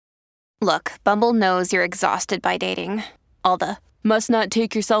Look, Bumble knows you're exhausted by dating. All the must not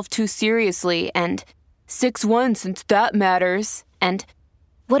take yourself too seriously and 6'1" since that matters. And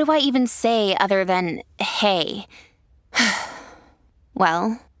what do I even say other than hey?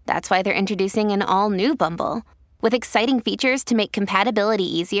 Well, that's why they're introducing an all-new Bumble with exciting features to make compatibility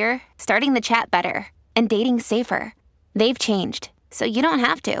easier, starting the chat better, and dating safer. They've changed, so you don't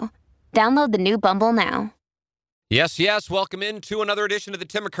have to. Download the new Bumble now. Yes, yes. Welcome into another edition of the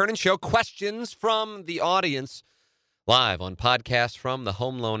Tim McKernan Show. Questions from the audience live on podcast from the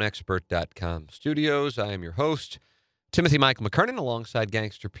HomeLoanExpert.com studios. I am your host, Timothy Michael McKernan, alongside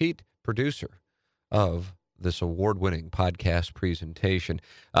Gangster Pete, producer of this award-winning podcast presentation.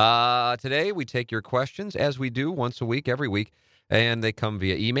 Today, we take your questions, as we do once a week, every week, and they come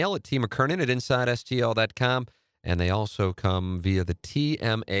via email at tmckernan@InsideSTL.com, and they also come via the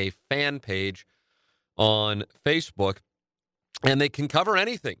TMA fan page on Facebook, and they can cover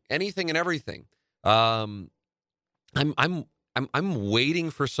anything and everything. I'm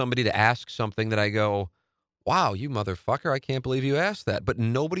waiting for somebody to ask something that I go, wow, you motherfucker, I can't believe you asked that, but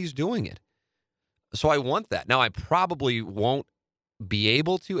nobody's doing it. So I want that. Now, I probably won't be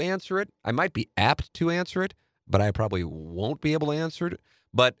able to answer it. I might be apt to answer it, but I probably won't be able to answer it.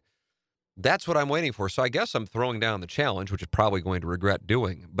 But that's what I'm waiting for. So I guess I'm throwing down the challenge, which is probably going to regret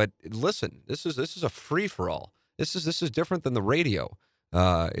doing. But listen, this is a free-for-all. This is different than the radio.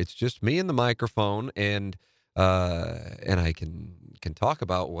 It's just me and the microphone, and I can talk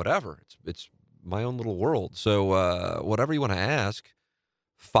about whatever. It's my own little world. So whatever you want to ask,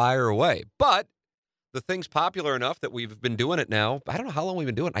 fire away. But the thing's popular enough that we've been doing it now. I don't know how long we've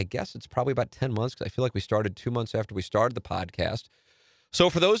been doing it. I guess it's probably about 10 months, because I feel like we started 2 months after we started the podcast. So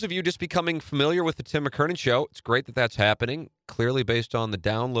for those of you just becoming familiar with the Tim McKernan Show, it's great that that's happening. Clearly, based on the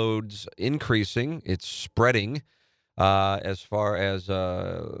downloads increasing, it's spreading as far as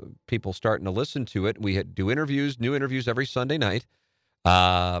people starting to listen to it. We do interviews, new interviews every Sunday night.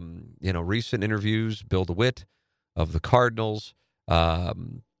 Recent interviews, Bill DeWitt of the Cardinals.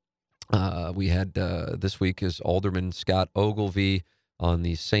 We had this week is Alderman Scott Ogilvie on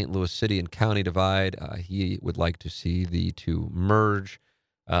the St. Louis City and County divide. He would like to see the two merge.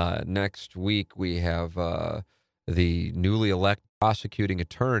 Next week, we have the newly elected prosecuting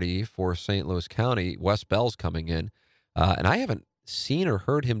attorney for St. Louis County, Wes Bell's, coming in. And I haven't seen or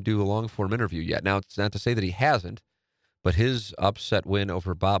heard him do a long-form interview yet. Now, it's not to say that he hasn't, but his upset win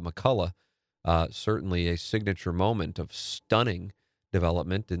over Bob McCullough, certainly a signature moment of stunning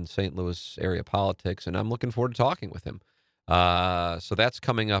development in St. Louis area politics, and I'm looking forward to talking with him. So that's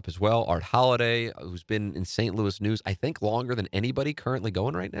coming up as well. Art Holliday, who's been in St. Louis news, I think, longer than anybody currently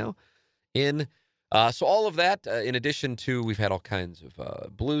going right now. So all of that, in addition to, we've had all kinds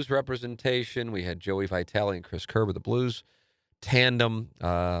of blues representation. We had Joey Vitale and Chris Kerr with the blues tandem,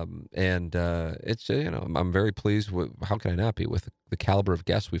 and it's I'm very pleased with, how can I not be, with the caliber of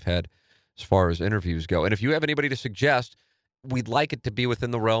guests we've had as far as interviews go. And if you have anybody to suggest, we'd like it to be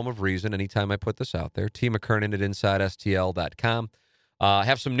within the realm of reason anytime I put this out there. T. McKernan at InsideSTL.com.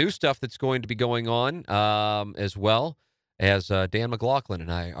 Have some new stuff that's going to be going on as well, as Dan McLaughlin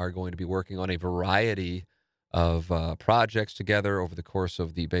and I are going to be working on a variety of projects together over the course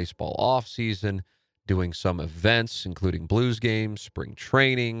of the baseball offseason, doing some events, including blues games, spring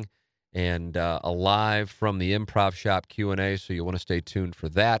training, and a live from the Improv Shop Q&A, so you'll want to stay tuned for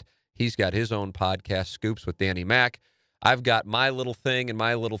that. He's got his own podcast, Scoops with Danny Mac. I've got my little thing and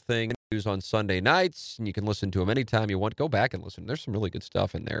my little thing news on Sunday nights, and you can listen to them anytime you want. Go back and listen. There's some really good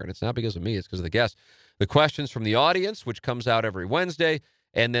stuff in there, and it's not because of me. It's because of the guests. The questions from the audience, which comes out every Wednesday,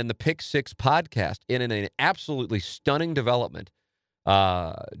 and then the Pick Six podcast in an absolutely stunning development.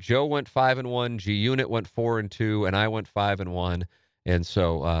 Joe went 5-1, G Unit went 4-2, and I went 5-1. And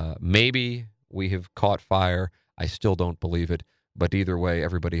so maybe we have caught fire. I still don't believe it. But either way,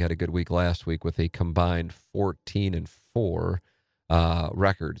 everybody had a good week last week with a combined 14-4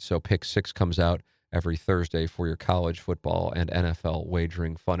 record. So Pick Six comes out every Thursday for your college football and NFL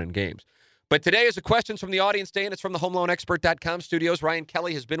wagering fun and games. But today is a questions from the audience day, and it's from the HomeLoanExpert.com studios. Ryan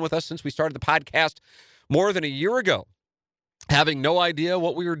Kelly has been with us since we started the podcast more than a year ago, having no idea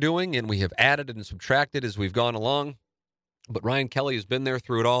what we were doing, and we have added and subtracted as we've gone along. But Ryan Kelly has been there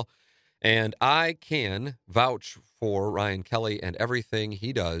through it all. And I can vouch for Ryan Kelly and everything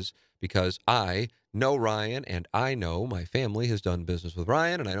he does, because I know Ryan, and I know my family has done business with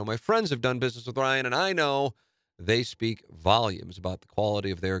Ryan, and I know my friends have done business with Ryan, and I know they speak volumes about the quality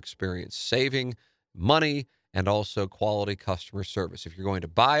of their experience, saving money and also quality customer service. If you're going to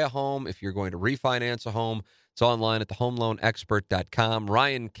buy a home, if you're going to refinance a home, it's online at thehomeloanexpert.com.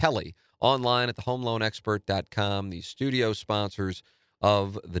 Ryan Kelly, online at thehomeloanexpert.com. The studio sponsors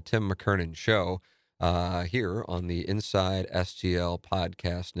of the Tim McKernan Show here on the Inside STL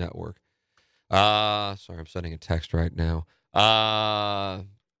Podcast Network. Sorry, I'm sending a text right now. All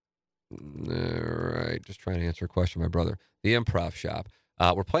right, just trying to answer a question, my brother. The Improv Shop.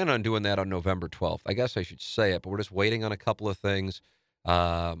 We're planning on doing that on November 12th. I guess I should say it, but we're just waiting on a couple of things.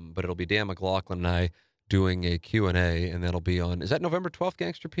 But it'll be Dan McLaughlin and I doing a Q&A, and that'll be on, is that November 12th,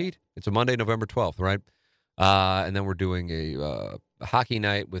 Gangster Pete? It's a Monday, November 12th, right? And then we're doing a hockey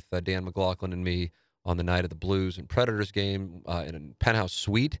night with Dan McLaughlin and me on the night of the Blues and Predators game in a penthouse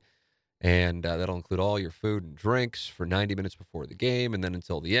suite. And that'll include all your food and drinks for 90 minutes before the game. And then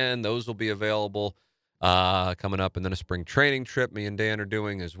until the end, those will be available coming up. And then a spring training trip me and Dan are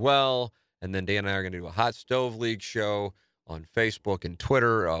doing as well. And then Dan and I are going to do a Hot Stove League show on Facebook and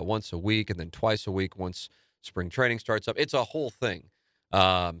Twitter once a week, and then twice a week once spring training starts up. It's a whole thing.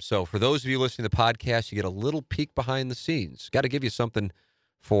 So for those of you listening to the podcast, you get a little peek behind the scenes. Got to give you something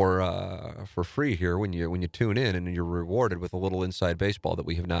for free here when you tune in, and you're rewarded with a little inside baseball that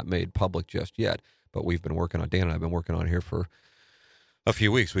we have not made public just yet. But we've been working on, Dan and I have been working on here for a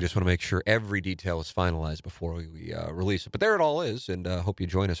few weeks. We just want to make sure every detail is finalized before we release it. But there it all is, and hope you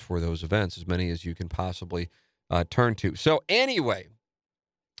join us for those events, as many as you can possibly turn to. So anyway,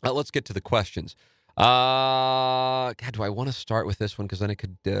 let's get to the questions. God, do I want to start with this one? Because then it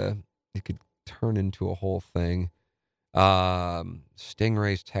could turn into a whole thing.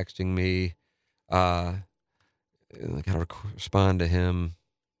 Stingray's texting me. I gotta respond to him.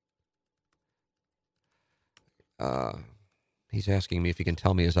 He's asking me if he can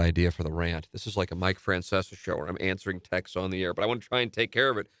tell me his idea for the rant. This is like a Mike Francesa show where I'm answering texts on the air, but I want to try and take care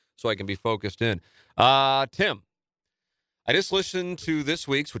of it so I can be focused in. Tim, I just listened to this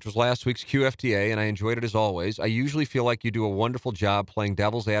week's, which was last week's QFTA, and I enjoyed it as always. I usually feel like you do a wonderful job playing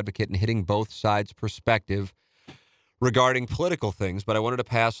devil's advocate and hitting both sides' perspective regarding political things, but I wanted to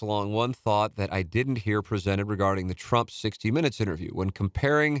pass along one thought that I didn't hear presented regarding the Trump 60 Minutes interview. When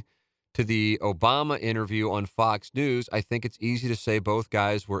comparing to the Obama interview on Fox News, I think it's easy to say both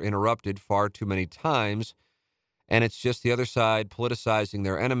guys were interrupted far too many times, and it's just the other side politicizing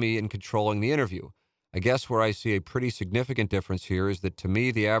their enemy and controlling the interview. I guess where I see a pretty significant difference here is that to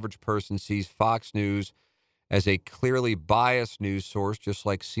me, the average person sees Fox News as a clearly biased news source, just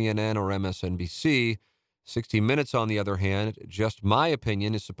like CNN or MSNBC. 60 Minutes, on the other hand, just my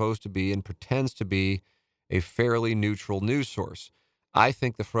opinion, is supposed to be and pretends to be a fairly neutral news source. I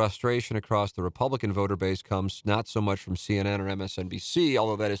think the frustration across the Republican voter base comes not so much from CNN or MSNBC,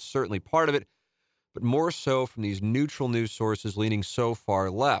 although that is certainly part of it, but more so from these neutral news sources leaning so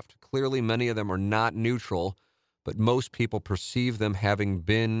far left. Clearly, many of them are not neutral, but most people perceive them having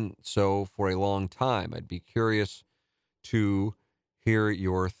been so for a long time. I'd be curious to hear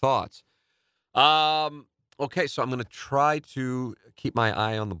your thoughts. Okay, so I'm going to try to keep my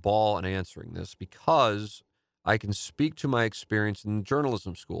eye on the ball in answering this because I can speak to my experience in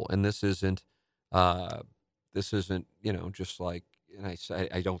journalism school, and this isn't, just like, and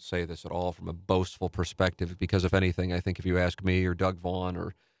I don't say this at all from a boastful perspective, because if anything, I think if you ask me or Doug Vaughn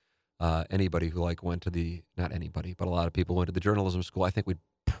or anybody who went to not anybody, but a lot of people went to the journalism school, I think we'd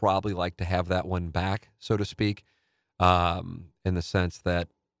probably like to have that one back, so to speak, in the sense that,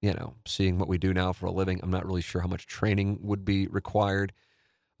 seeing what we do now for a living, I'm not really sure how much training would be required.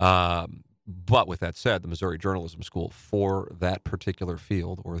 But with that said, the Missouri Journalism School for that particular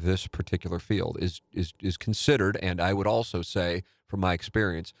field, or this particular field, is considered, and I would also say, from my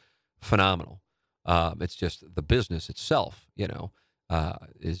experience, phenomenal. It's just the business itself,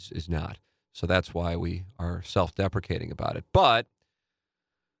 is not. So that's why we are self-deprecating about it. But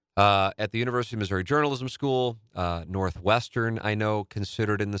at the University of Missouri Journalism School, Northwestern, I know,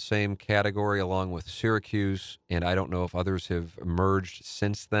 considered in the same category, along with Syracuse, and I don't know if others have emerged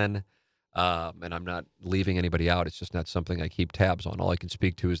since then. And I'm not leaving anybody out. It's just not something I keep tabs on. All I can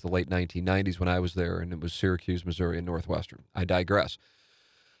speak to is the late 1990s when I was there, and it was Syracuse, Missouri, and Northwestern. I digress.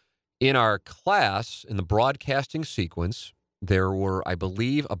 In our class, in the broadcasting sequence, there were, I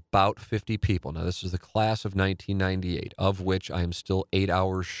believe, about 50 people. Now, this is the class of 1998, of which I am still 8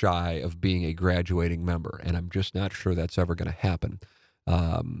 hours shy of being a graduating member, and I'm just not sure that's ever going to happen.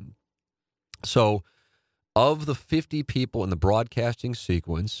 So, of the 50 people in the broadcasting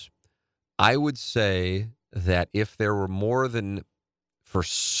sequence, I would say that if there were more than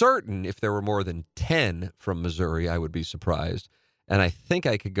 10 from Missouri, I would be surprised. And I think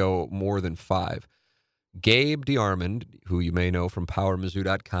I could go more than 5. Gabe DeArmond, who you may know from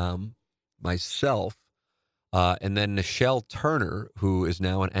PowerMizzou.com, myself, and then Nichelle Turner, who is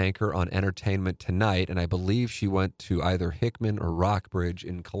now an anchor on Entertainment Tonight, and I believe she went to either Hickman or Rockbridge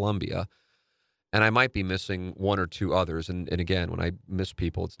in Columbia. And I might be missing one or two others. And again, when I miss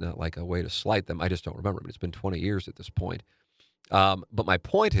people, it's not like a way to slight them. I just don't remember. I mean, it's been 20 years at this point. But my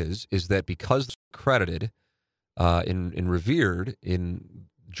point is that because it's credited and revered in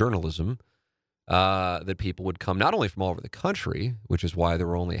journalism, that people would come not only from all over the country, which is why there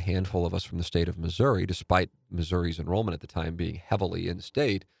were only a handful of us from the state of Missouri, despite Missouri's enrollment at the time being heavily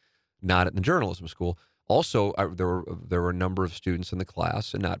in-state, not at the journalism school. Also, there were a number of students in the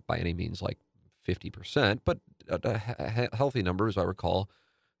class, and not by any means like 50%, but a healthy number, as I recall,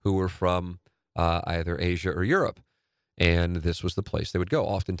 who were from either Asia or Europe. And this was the place they would go.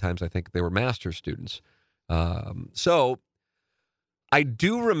 Oftentimes, I think they were master's students. So I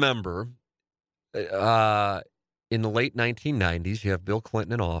do remember in the late 1990s, you have Bill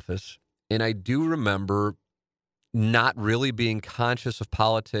Clinton in office, and I do remember not really being conscious of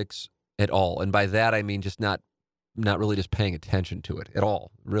politics at all. And by that, I mean just not really just paying attention to it at all,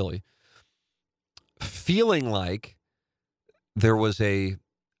 really. Feeling like there was I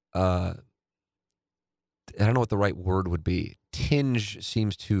don't know what the right word would be. Tinge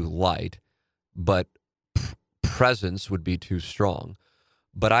seems too light, but presence would be too strong.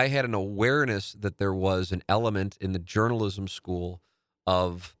 But I had an awareness that there was an element in the journalism school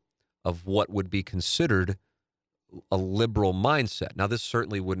of what would be considered a liberal mindset. Now, this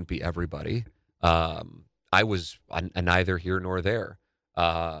certainly wouldn't be everybody. I was neither here nor there.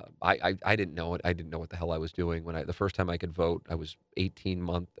 I didn't know it. I didn't know what the hell I was doing when the first time I could vote. I was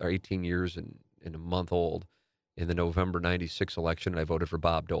 18 years and a month old in the November '96 election, and I voted for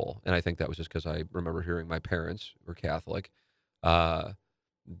Bob Dole. And I think that was just because I remember hearing my parents were Catholic,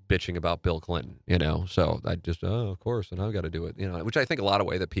 bitching about Bill Clinton. So I just of course, and I've got to do it. Which I think a lot of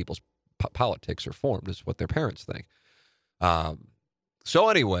way that people's politics are formed is what their parents think. So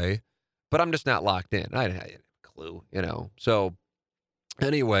anyway, but I'm just not locked in. I didn't have a clue. So.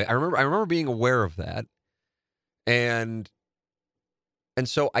 Anyway, I remember being aware of that, and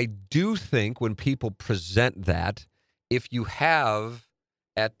so I do think when people present that, if you have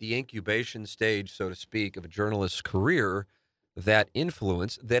at the incubation stage, so to speak, of a journalist's career, that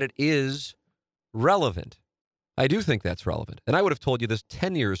influence, that it is relevant. I do think that's relevant, and I would have told you this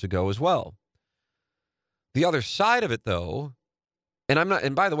 10 years ago as well. The other side of it, though. And I'm not.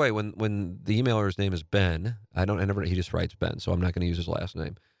 And by the way, when the emailer's name is Ben, he just writes Ben, so I'm not going to use his last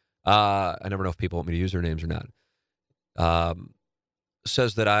name. I never know if people want me to use their names or not.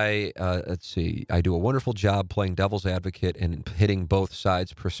 Says that I do a wonderful job playing devil's advocate and hitting both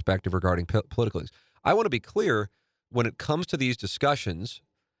sides' perspective regarding political things. I want to be clear when it comes to these discussions.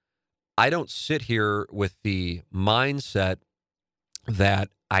 I don't sit here with the mindset that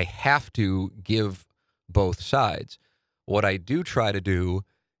I have to give both sides. What I do try to do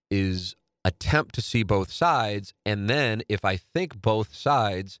is attempt to see both sides, and then if I think both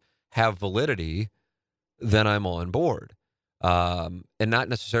sides have validity, then I'm on board. And not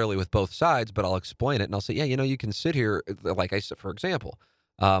necessarily with both sides, but I'll explain it, and I'll say, yeah, you can sit here, like I said, for example,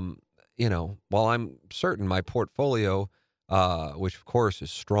 while I'm certain my portfolio, which of course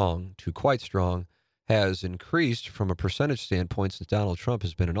is strong to quite strong, has increased from a percentage standpoint since Donald Trump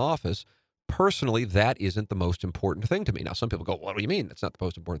has been in office. Personally, that isn't the most important thing to me. Now, some people go, what do you mean that's not the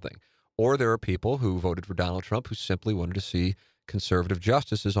most important thing? Or there are people who voted for Donald Trump who simply wanted to see conservative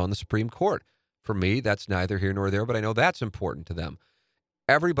justices on the Supreme Court. For me, that's neither here nor there, but I know that's important to them.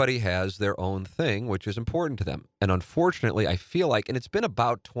 Everybody has their own thing, which is important to them. And unfortunately, I feel like, and it's been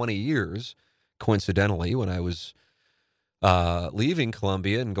about 20 years, coincidentally, when I was leaving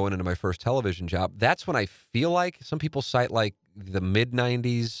Columbia and going into my first television job, that's when I feel like some people cite like the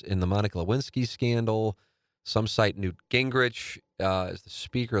mid-'90s in the Monica Lewinsky scandal. Some cite Newt Gingrich as the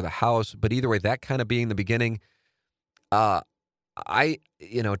Speaker of the House. But either way, that kind of being the beginning, it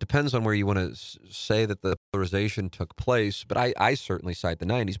depends on where you want to say that the polarization took place. But I certainly cite the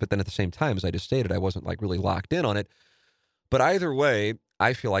 90s. But then at the same time, as I just stated, I wasn't like really locked in on it. But either way,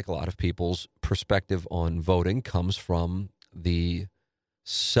 I feel like a lot of people's perspective on voting comes from the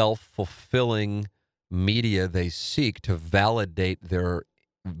self-fulfilling media they seek to validate their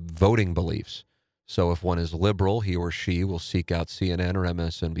voting beliefs. So if one is liberal, he or she will seek out CNN or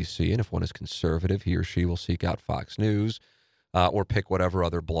MSNBC. And if one is conservative, he or she will seek out Fox News or pick whatever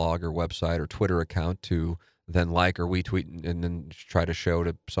other blog or website or Twitter account to then like or retweet and then try to show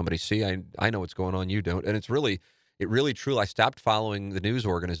to somebody, see, I know what's going on, you don't. And it really truly, I stopped following the news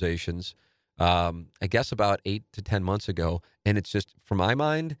organizations, I guess about 8 to 10 months ago. And it's just, from my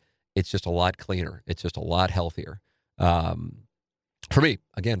mind, it's just a lot cleaner. It's just a lot healthier. For me,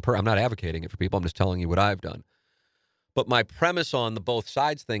 again, I'm not advocating it for people. I'm just telling you what I've done. But my premise on the both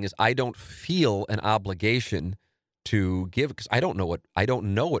sides thing is I don't feel an obligation to give, because I don't know what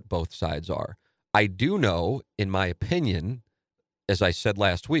both sides are. I do know, in my opinion, as I said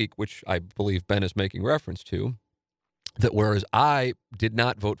last week, which I believe Ben is making reference to, that whereas I did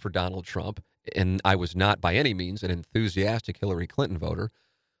not vote for Donald Trump, and I was not by any means an enthusiastic Hillary Clinton voter,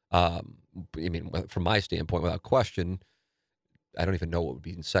 I mean, from my standpoint, without question, I don't even know what would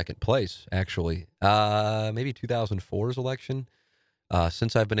be in second place, actually. Maybe 2004's election.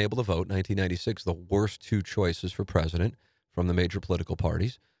 Since I've been able to vote, 1996, the worst two choices for president from the major political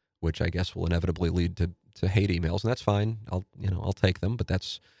parties, which I guess will inevitably lead to hate emails, and that's fine. I'll take them, but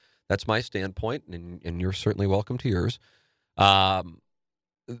that's my standpoint, and you're certainly welcome to yours.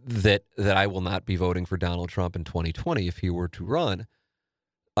 That I will not be voting for Donald Trump in 2020 if he were to run.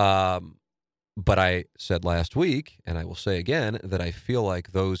 But I said last week, and I will say again, that I feel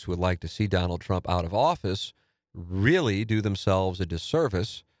like those who would like to see Donald Trump out of office really do themselves a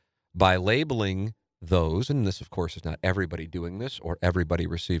disservice by labeling those, and this, of course, is not everybody doing this or everybody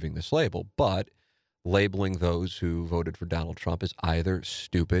receiving this label, but labeling those who voted for Donald Trump as either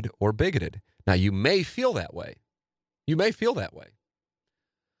stupid or bigoted. Now, you may feel that way. You may feel that way.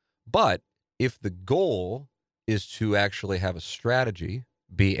 But if the goal is to actually have a strategy,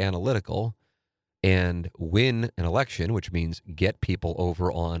 be analytical, and win an election, which means get people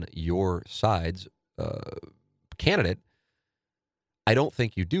over on your side's candidate, I don't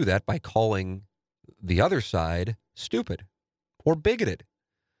think you do that by calling the other side stupid or bigoted.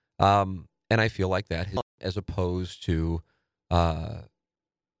 And I feel like that, as opposed to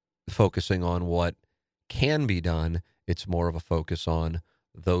focusing on what can be done, it's more of a focus on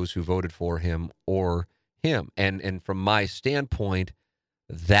those who voted for him or him. And from my standpoint,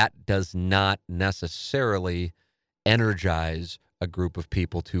 that does not necessarily energize a group of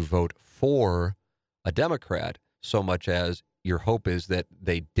people to vote for a Democrat so much as your hope is that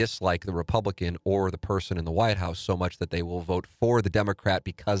they dislike the Republican or the person in the White House so much that they will vote for the Democrat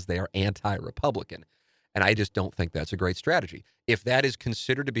because they are anti-Republican. And I just don't think that's a great strategy. If that is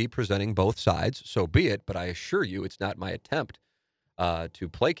considered to be presenting both sides, so be it. But I assure you, it's not my attempt to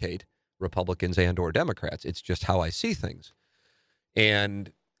placate Republicans and or Democrats. It's just how I see things.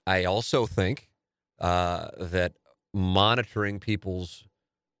 And I also think that monitoring people's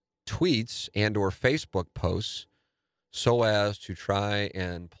tweets and or Facebook posts so as to try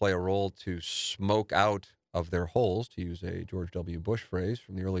and play a role to smoke out of their holes, to use a George W. Bush phrase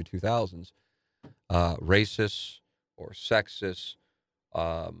from the early 2000s, racist or sexist,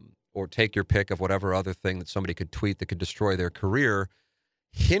 or take your pick of whatever other thing that somebody could tweet that could destroy their career,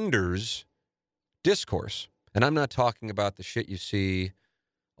 hinders discourse. And I'm not talking about the shit you see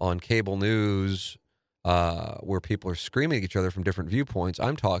on cable news where people are screaming at each other from different viewpoints.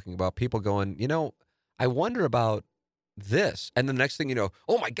 I'm talking about people going, I wonder about this. And the next thing you know,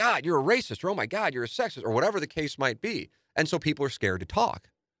 oh, my God, you're a racist, or oh, my God, you're a sexist, or whatever the case might be. And so people are scared to talk.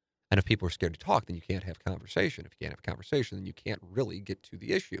 And if people are scared to talk, then you can't have conversation. If you can't have conversation, then you can't really get to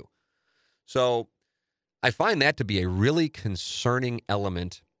the issue. So I find that to be a really concerning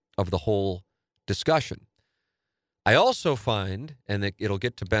element of the whole discussion. I also find, and it'll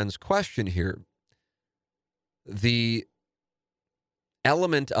get to Ben's question here, the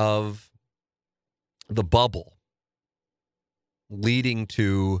element of the bubble leading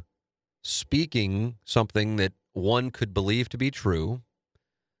to speaking something that one could believe to be true,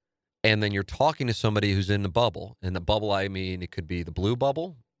 and then you're talking to somebody who's in the bubble. In the bubble, I mean, it could be the blue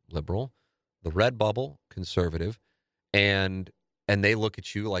bubble, liberal, the red bubble, conservative, and they look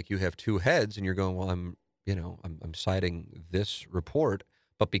at you like you have two heads, and you're going, well, I'm citing this report,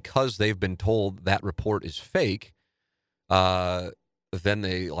 but because they've been told that report is fake, then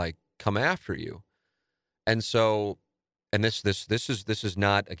they come after you. And so, and this is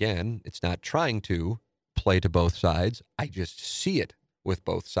not, again, it's not trying to play to both sides. I just see it with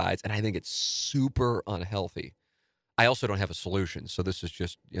both sides, and I think it's super unhealthy. I also don't have a solution, so this is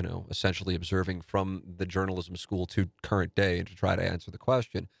just, essentially observing from the journalism school to current day and to try to answer the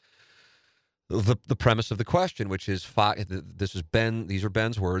question. The premise of the question, which is these are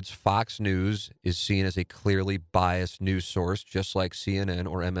Ben's words, Fox News is seen as a clearly biased news source, just like CNN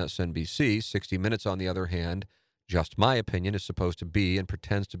or MSNBC. 60 Minutes, on the other hand, just my opinion, is supposed to be and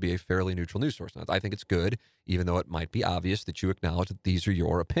pretends to be a fairly neutral news source. Now, I think it's good, even though it might be obvious that you acknowledge that these are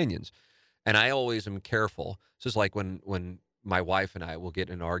your opinions. And I always am careful. This is like when my wife and I will get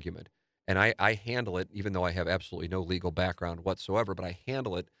in an argument, and I handle it, even though I have absolutely no legal background whatsoever, but I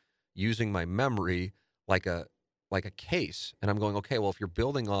handle it using my memory like a case. And I'm going, okay, well, if you're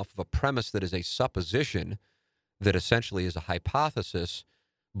building off of a premise that is a supposition that essentially is a hypothesis,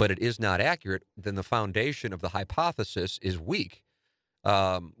 but it is not accurate, then the foundation of the hypothesis is weak,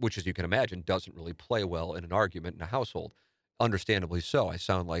 which, as you can imagine, doesn't really play well in an argument in a household. understandably so. I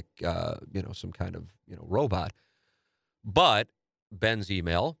sound like, some kind of, robot. But Ben's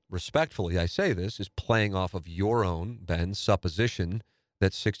email, respectfully, I say this, is playing off of your own, Ben's, supposition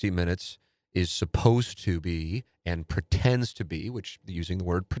that 60 Minutes is supposed to be and pretends to be, which using the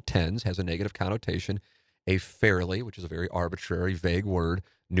word pretends has a negative connotation, a fairly, which is a very arbitrary, vague word,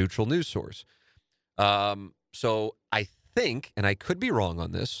 neutral news source. So I think, and I could be wrong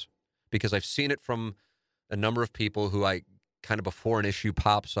on this, because I've seen it from a number of people who I kind of before an issue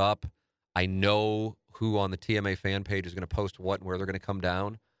pops up, I know who on the TMA fan page is going to post what and where they're going to come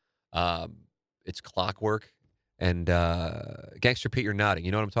down. It's clockwork. And Gangster Pete, you're nodding.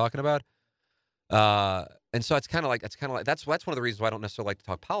 You know what I'm talking about? And so that's one of the reasons why I don't necessarily like to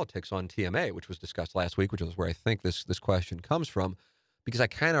talk politics on TMA, which was discussed last week, which is where I think this question comes from, because I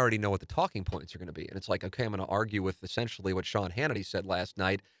kind of already know what the talking points are going to be. And it's like, okay, I'm going to argue with essentially what Sean Hannity said last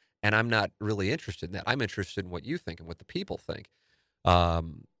night, and I'm not really interested in that. I'm interested in what you think and what the people think,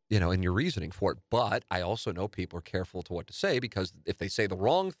 and your reasoning for it. But I also know people are careful to what to say, because if they say the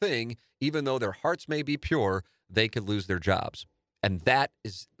wrong thing, even though their hearts may be pure, they could lose their jobs. And that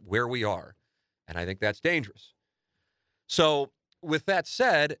is where we are. And I think that's dangerous. So with that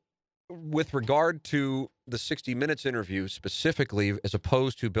said, with regard to the 60 Minutes interview specifically, as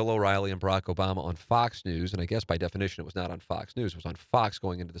opposed to Bill O'Reilly and Barack Obama on Fox News, and I guess by definition it was not on Fox News, it was on Fox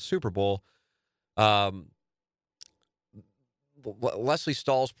going into the Super Bowl, Leslie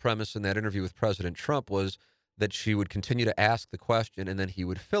Stahl's premise in that interview with President Trump was that she would continue to ask the question and then he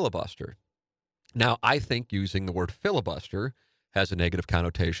would filibuster. Now, I think using the word filibuster has a negative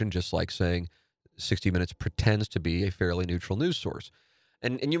connotation, just like saying 60 Minutes pretends to be a fairly neutral news source.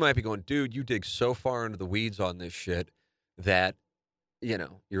 And you might be going, dude, you dig so far into the weeds on this shit that,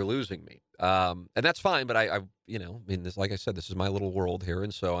 you're losing me. And that's fine, but this, like I said, this is my little world here,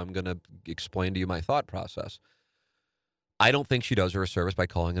 and so I'm going to explain to you my thought process. I don't think she does her a service by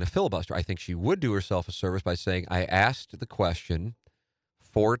calling it a filibuster. I think she would do herself a service by saying, I asked the question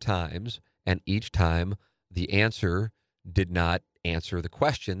 4 times, and each time the answer did not answer the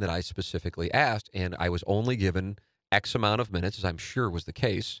question that I specifically asked, and I was only given X amount of minutes, as I'm sure was the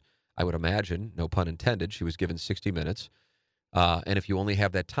case. I would imagine, no pun intended, she was given 60 minutes. And if you only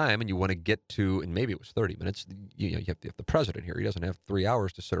have that time and you want to get to, and maybe it was 30 minutes, you have the president here. He doesn't have 3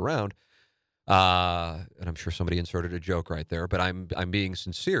 hours to sit around. And I'm sure somebody inserted a joke right there, but I'm being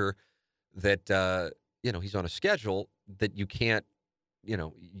sincere that, he's on a schedule that you can't,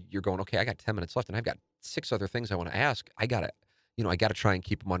 you're going, okay, I got 10 minutes left and I've got 6 other things I want to ask. I got to try and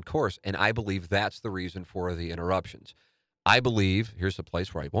keep them on course. And I believe that's the reason for the interruptions. I believe, here's the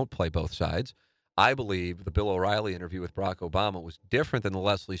place where I won't play both sides. I believe the Bill O'Reilly interview with Barack Obama was different than the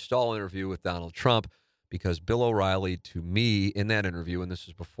Leslie Stahl interview with Donald Trump, because Bill O'Reilly, to me, in that interview, and this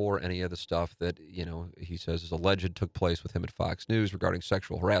is before any of the stuff that, he says is alleged took place with him at Fox News regarding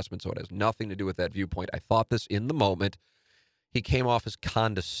sexual harassment, so it has nothing to do with that viewpoint. I thought this in the moment. He came off as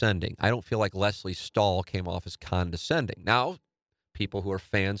condescending. I don't feel like Leslie Stahl came off as condescending. Now, people who are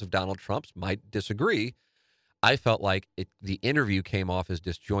fans of Donald Trump's might disagree. I felt like the interview came off as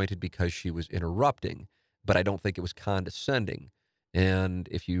disjointed because she was interrupting, but I don't think it was condescending. And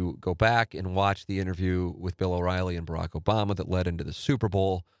if you go back and watch the interview with Bill O'Reilly and Barack Obama that led into the Super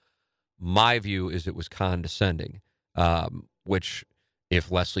Bowl, my view is it was condescending, which if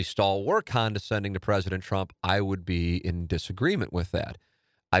Leslie Stahl were condescending to President Trump, I would be in disagreement with that.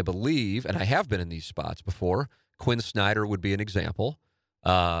 I believe, and I have been in these spots before, Quinn Snyder would be an example.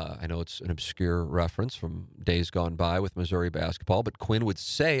 I know it's an obscure reference from days gone by with Missouri basketball, but Quinn would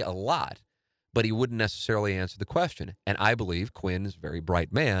say a lot, but he wouldn't necessarily answer the question. And I believe Quinn is a very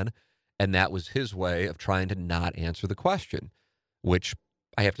bright man, and that was his way of trying to not answer the question, which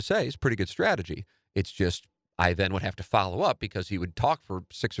I have to say is pretty good strategy. It's just I then would have to follow up because he would talk for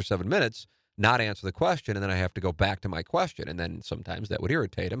 6 or 7 minutes, not answer the question, and then I have to go back to my question. And then sometimes that would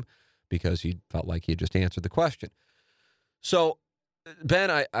irritate him because he felt like he had just answered the question. So, Ben,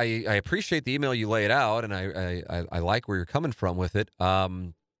 I appreciate the email you laid out, and I like where you're coming from with it. I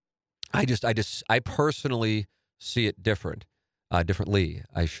personally see it differently,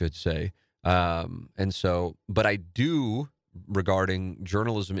 I should say. And so, but I do, regarding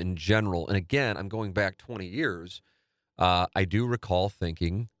journalism in general, and again, I'm going back 20 years, I do recall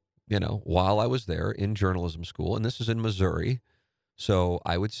thinking, while I was there in journalism school, and this is in Missouri, so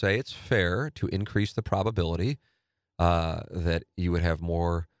I would say it's fair to increase the probability that you would have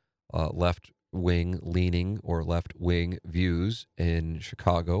more left-wing leaning or left-wing views in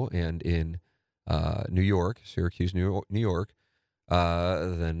Chicago and in New York, Syracuse, New York,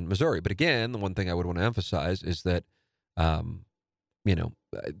 than Missouri. But again, the one thing I would want to emphasize is that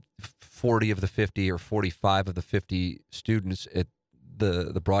 40 of the 50 or 45 of the 50 students at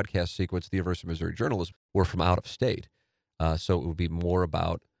the broadcast sequence, the University of Missouri Journalism, were from out of state. So it would be more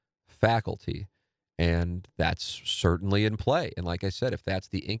about faculty. And that's certainly in play. And like I said, if that's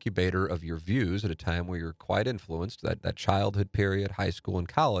the incubator of your views at a time where you're quite influenced, that childhood period, high school and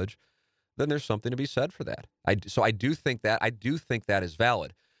college, then there's something to be said for that. So I do think that is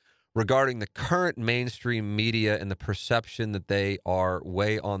valid. Regarding the current mainstream media and the perception that they are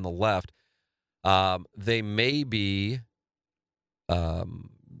way on the left, they may be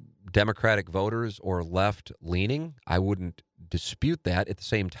Democratic voters or left-leaning. I wouldn't dispute that. At the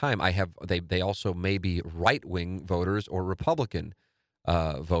same time, they also may be right-wing voters or Republican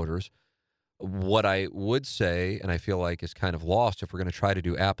voters. What I would say, and I feel like is kind of lost if we're going to try to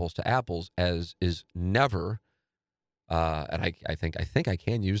do apples to apples, as is never, and I think I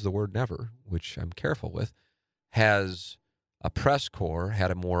can use the word never, which I'm careful with, has a press corps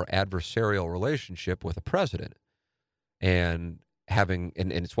had a more adversarial relationship with a president. And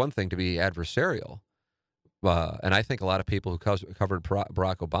it's one thing to be adversarial, and I think a lot of people who covered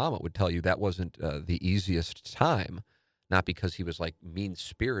Barack Obama would tell you that wasn't the easiest time, not because he was like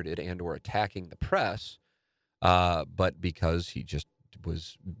mean-spirited and or attacking the press, but because he just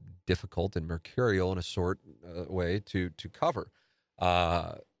was difficult and mercurial in a way to cover.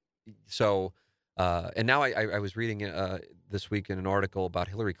 And now I was reading this week in an article about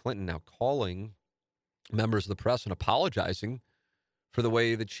Hillary Clinton now calling members of the press and apologizing for the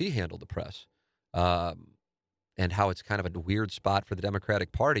way that she handled the press, and how it's kind of a weird spot for the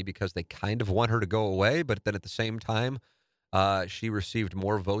Democratic Party because they kind of want her to go away, but then at the same time, she received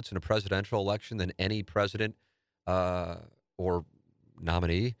more votes in a presidential election than any president or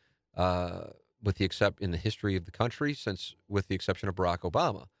nominee, in the history of the country, with the exception of Barack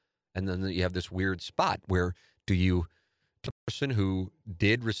Obama. And then you have this weird spot where the person who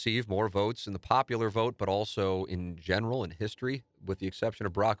did receive more votes in the popular vote, but also in general in history, with the exception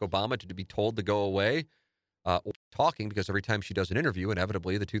of Barack Obama, to be told to go away, or talking, because every time she does an interview,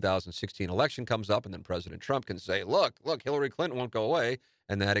 inevitably the 2016 election comes up, and then President Trump can say, look, Hillary Clinton won't go away,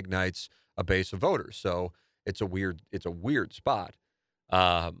 and that ignites a base of voters. So it's a weird spot.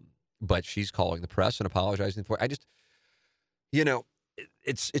 But she's calling the press and apologizing for it.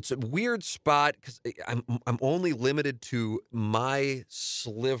 It's a weird spot because I'm only limited to my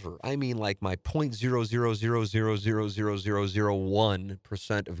sliver. I mean, like my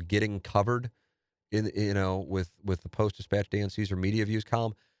 0.00000001% of getting covered with the Post-Dispatch Dan Caesar media views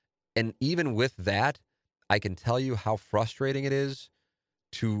column, and even with that, I can tell you how frustrating it is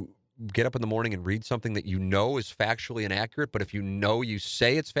to get up in the morning and read something that you know is factually inaccurate, but if you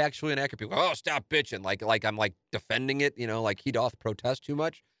say it's factually inaccurate, people go, oh, stop bitching. Like I'm like defending it, like he doth protest too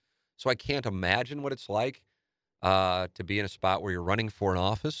much. So I can't imagine what it's like to be in a spot where you're running for an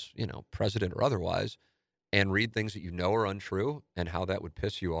office, president or otherwise, and read things that you know are untrue and how that would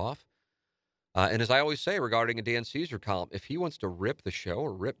piss you off. And as I always say regarding a Dan Caesar column, if he wants to rip the show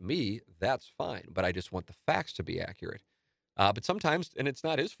or rip me, that's fine. But I just want the facts to be accurate. But sometimes, and it's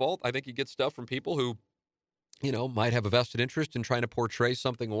not his fault, I think he gets stuff from people who, might have a vested interest in trying to portray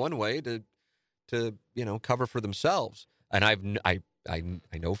something one way to cover for themselves. And I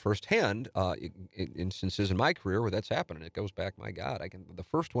know firsthand instances in my career where that's happened. And it goes back, my God, the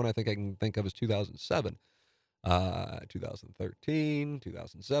first one I think I can think of is 2007, 2013,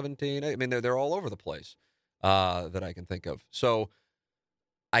 2017. I mean, they're all over the place that I can think of. So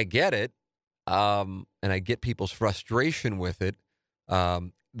I get it. And I get people's frustration with it.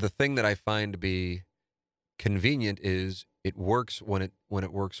 The thing that I find to be convenient is it works when it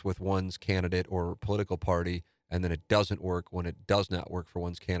works with one's candidate or political party, and then it doesn't work when it does not work for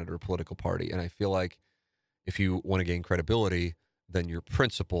one's candidate or political party. And I feel like if you want to gain credibility, then your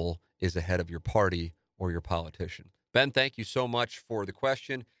principle is ahead of your party or your politician. Ben, thank you so much for the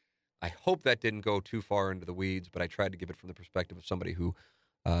question. I hope that didn't go too far into the weeds, but I tried to give it from the perspective of somebody who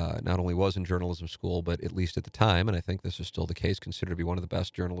not only was in journalism school, but at least at the time, and I think this is still the case, considered to be one of the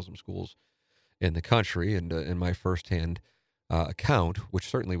best journalism schools in the country. And in my firsthand account, which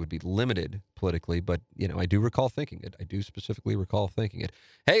certainly would be limited politically, but I do recall thinking it. I do specifically recall thinking it.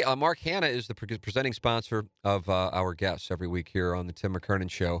 Hey, Mark Hanna is the presenting sponsor of our guests every week here on the Tim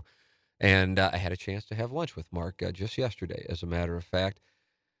McKernan Show, and I had a chance to have lunch with Mark just yesterday, as a matter of fact,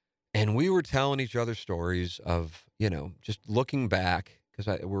 and we were telling each other stories of just looking back. Because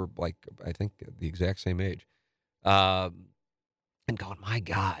we're I think the exact same age, and going, my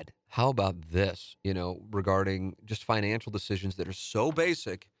God, how about this? Regarding just financial decisions that are so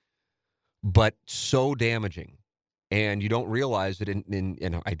basic, but so damaging, and you don't realize it.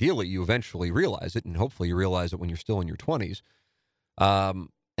 And ideally, you eventually realize it, and hopefully, you realize it when you're still in your 20s.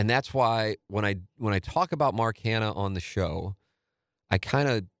 And that's why when I talk about Mark Hanna on the show, I kind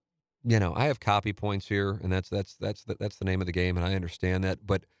of, I have copy points here, and that's the name of the game, and I understand that.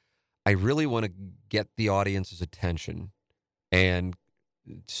 But I really want to get the audience's attention and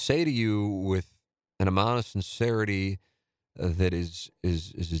say to you with an amount of sincerity that is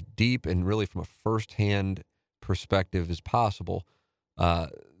as deep and really from a firsthand perspective as possible,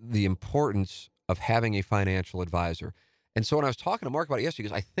 the importance of having a financial advisor. And so when I was talking to Mark about it yesterday,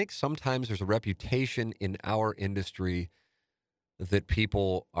 because I think sometimes there's a reputation in our industry that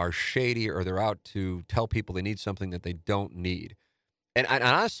people are shady or they're out to tell people they need something that they don't need. And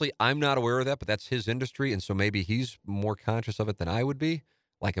honestly, I'm not aware of that, but that's his industry, and so maybe he's more conscious of it than I would be.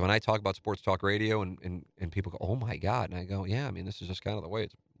 Like when I talk about sports talk radio and people go, "Oh my God," and I go, "Yeah, I mean, this is just kind of the way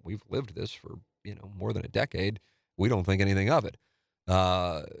we've lived this for more than a decade. We don't think anything of it."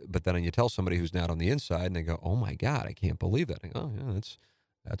 But then you tell somebody who's not on the inside, and they go, "Oh my God, I can't believe that." I go, "Oh yeah,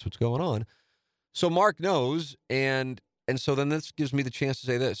 that's what's going on." So Mark knows, and so then this gives me the chance to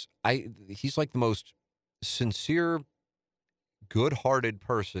say this: he's like the most sincere, good-hearted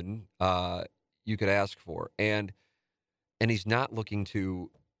person you could ask for, and he's not looking to,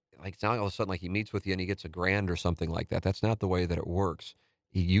 like, it's not all of a sudden like he meets with you and he gets $1,000 or something like that. That's not the way that it works.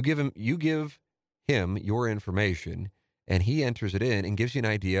 You give him your information, and he enters it in and gives you an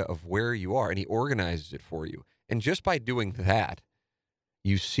idea of where you are, and he organizes it for you. And just by doing that,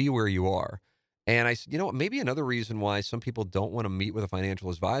 you see where you are. And maybe another reason why some people don't want to meet with a financial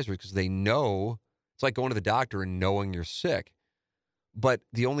advisor is because they know it's like going to the doctor and knowing you're sick. But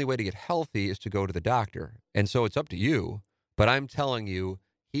the only way to get healthy is to go to the doctor. And so it's up to you. But I'm telling you,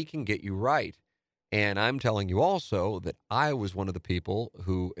 he can get you right. And I'm telling you also that I was one of the people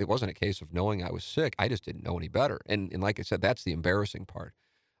who, it wasn't a case of knowing I was sick. I just didn't know any better. And like I said, that's the embarrassing part.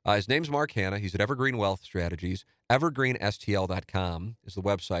 His name's Mark Hanna. He's at Evergreen Wealth Strategies. EvergreenSTL.com is the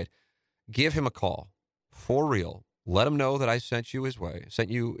website. Give him a call. For real. Let him know that I sent you his way,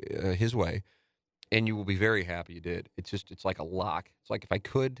 and you will be very happy you did. It's like a lock. It's like if I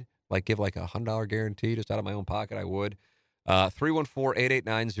could give like $100 guarantee just out of my own pocket, I would.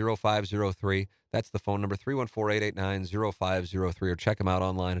 314-889-0503. That's the phone number, 314-889-0503, or check him out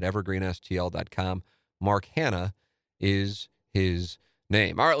online at evergreenstl.com. Mark Hanna is his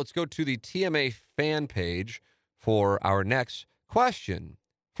name. All right, let's go to the TMA fan page for our next question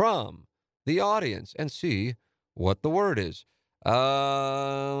from the audience and see what the word is.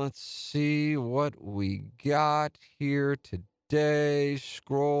 Let's see what we got here today.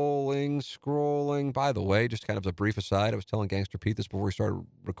 Scrolling. By the way, just kind of a brief aside, I was telling Gangster Pete this before we started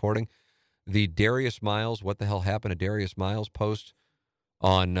recording. The Darius Miles, what the hell happened to Darius Miles post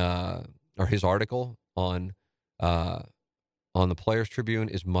on, or his article on the Players Tribune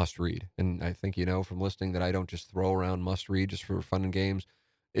is must read. And I think from listening that I don't just throw around must read just for fun and games.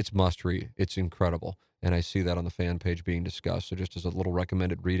 It's must read. It's incredible. And I see that on the fan page being discussed. So just as a little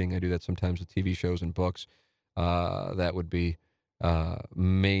recommended reading, I do that sometimes with TV shows and books. That would be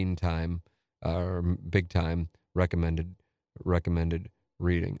main time or big time recommended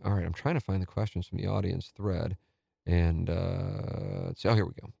reading. All right, I'm trying to find the questions from the audience thread. And let's see. Oh, here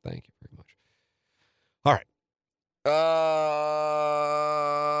we go. Thank you very much. All right.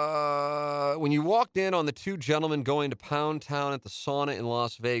 When you walked in on the two gentlemen going to Pound Town at the sauna in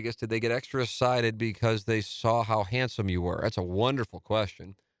Las Vegas, did they get extra excited because they saw how handsome you were? That's a wonderful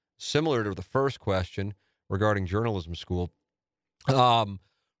question. Similar to the first question regarding journalism school. For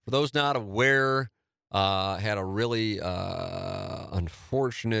those not aware, had a really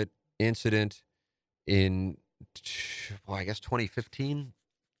unfortunate incident in, I guess 2015,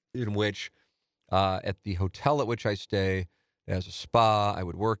 in which at the hotel at which I stay, as a spa, I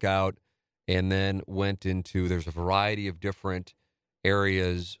would work out, and then went into, there's a variety of different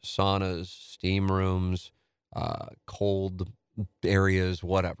areas, saunas, steam rooms, cold areas,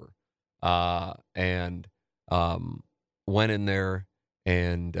 whatever. And went in there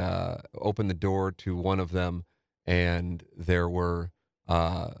and opened the door to one of them, and there were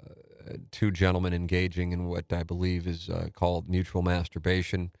two gentlemen engaging in what I believe is called mutual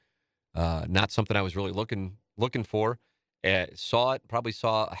masturbation. Not something I was really looking for. Probably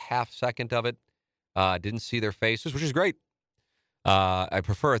saw a half second of it. Didn't see their faces, which is great. I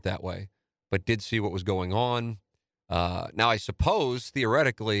prefer it that way, but did see what was going on. Now, I suppose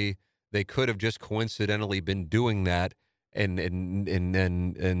theoretically they could have just coincidentally been doing that, and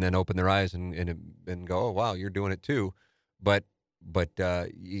then open their eyes and go, oh wow, you're doing it too. But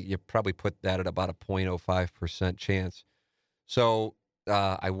you probably put that at about a 0.05% chance. So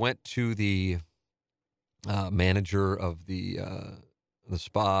I went to the manager of the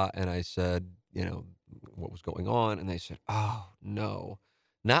spa, and I said, what was going on, and they said, "Oh no,"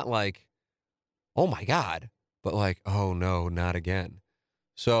 not like, "Oh my God," but like, "Oh no, not again."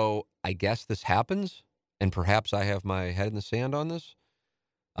 So I guess this happens, and perhaps I have my head in the sand on this.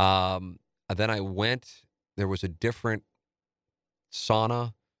 Um, then I went. There was a different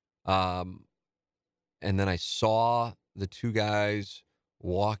sauna, um, and then I saw the two guys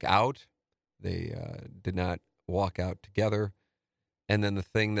walk out. They did not walk out together. And then the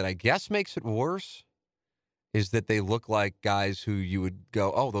thing that I guess makes it worse is that they look like guys who you would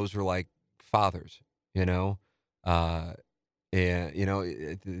go, oh, those are like fathers, you know? Uh, and,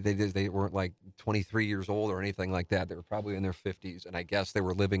 they weren't like 23 years old or anything like that. They were probably in their 50s. And I guess they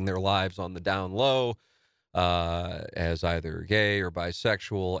were living their lives on the down low as either gay or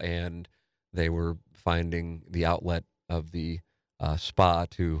bisexual. And they were finding the outlet of the spa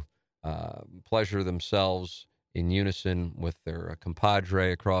to pleasure themselves in unison with their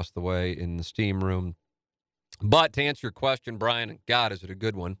compadre across the way in the steam room. But to answer your question, Brian, and God, is it a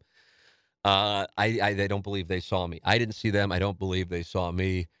good one? I don't believe they saw me. I didn't see them. I don't believe they saw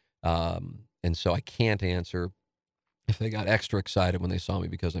me. And so I can't answer if they got extra excited when they saw me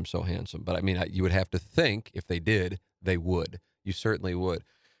because I'm so handsome. But I mean, you would have to think if they did, they would. You certainly would.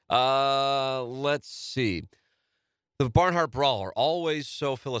 Let's see. The Barnhart Brawler, always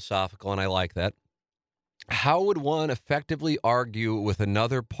so philosophical, and I like that. How would one effectively argue with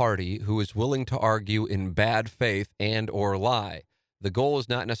another party who is willing to argue in bad faith and or lie? The goal is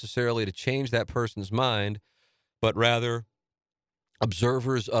not necessarily to change that person's mind, but rather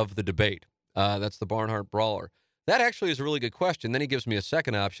observers of the debate. That's the Barnhart Brawler. That actually is a really good question. Then he gives me a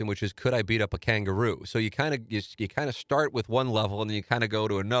second option, which is, could I beat up a kangaroo? So you kind of start with one level and then you kind of go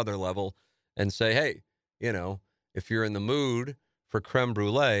to another level and say, hey, if you're in the mood for creme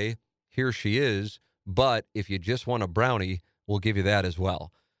brulee, here she is. But if you just want a brownie, we'll give you that as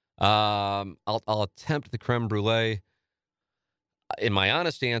well. I'll attempt the creme brulee. In my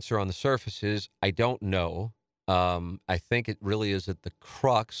honest answer on the surface is, I don't know. I think it really is at the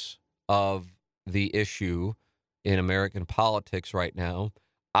crux of the issue in American politics right now.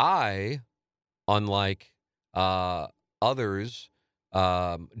 I, unlike others,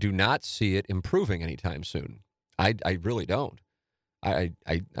 do not see it improving anytime soon. I really don't. I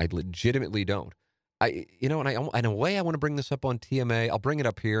legitimately don't. In a way, I want to bring this up on TMA. I'll bring it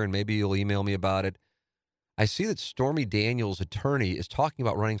up here, and maybe you'll email me about it. I see that Stormy Daniels' attorney is talking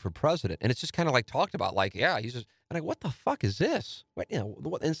about running for president, and it's just kind of like talked about, like, yeah, he's just, and like, what the fuck is this? And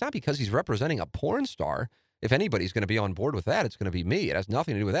it's not because he's representing a porn star. If anybody's going to be on board with that, it's going to be me. It has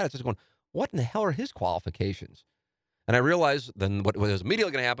nothing to do with that. It's just going, what in the hell are his qualifications? And I realize then what was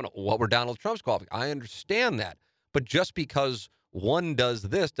immediately going to happen, what were Donald Trump's qualifications? I understand that. But just because one does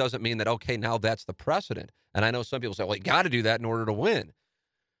this doesn't mean that, okay, now that's the precedent. And I know some people say, well, you got to do that in order to win.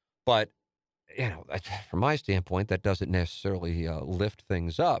 But, from my standpoint, that doesn't necessarily lift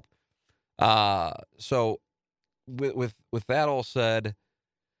things up. So with that all said,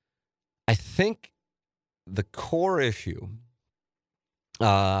 I think the core issue,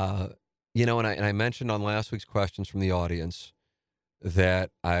 and I mentioned on last week's questions from the audience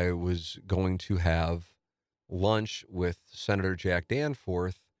that I was going to have lunch with Senator Jack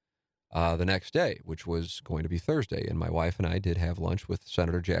Danforth the next day, which was going to be Thursday. And my wife and I did have lunch with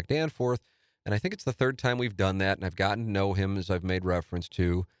Senator Jack Danforth. And I think it's the third time we've done that. And I've gotten to know him, as I've made reference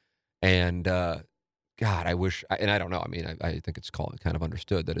to. And God, I wish, and I don't know. I mean, I think it's kind of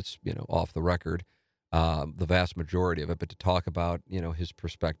understood that it's, off the record, the vast majority of it. But to talk about, his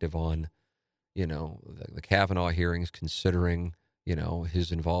perspective on, the Kavanaugh hearings, considering,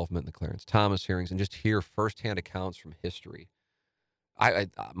 his involvement in the Clarence Thomas hearings, and just hear firsthand accounts from history.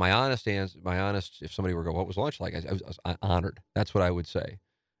 My honest, if somebody were to go, what was lunch like? I was honored. That's what I would say.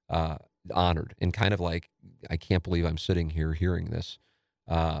 Honored, and kind of like, I can't believe I'm sitting here hearing this.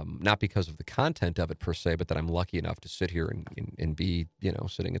 Not because of the content of it per se, but that I'm lucky enough to sit here and be,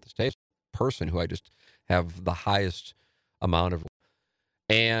 sitting at this table. Person who I just have the highest amount of.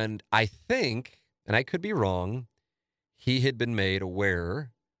 And I think, and I could be wrong, he had been made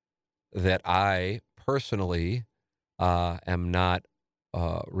aware that I personally am not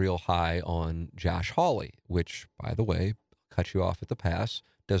real high on Josh Hawley, which, by the way, cut you off at the pass,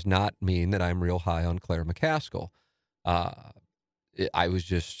 does not mean that I'm real high on Claire McCaskill. I was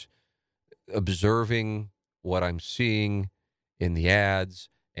just observing what I'm seeing in the ads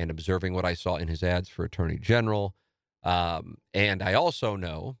and observing what I saw in his ads for Attorney General. And I also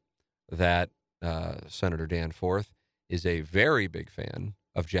know that Senator Danforth is a very big fan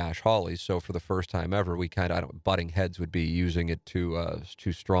of Josh Hawley. So for the first time ever, we kind of, butting heads would be using it too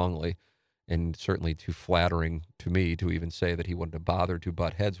strongly, and certainly too flattering to me to even say that he wanted to bother to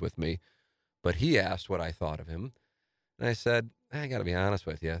butt heads with me. but he asked what I thought of him. And I said, I got to be honest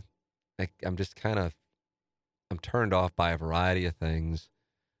with you. I'm just I'm turned off by a variety of things.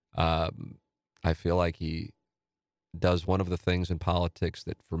 I feel like he does one of the things in politics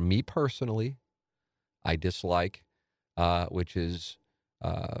that, for me personally, I dislike, which is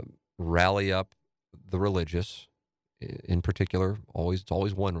rally up the religious. In particular, it's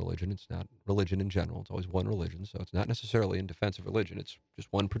always one religion. It's not religion in general. It's always one religion. So it's not necessarily in defense of religion. It's just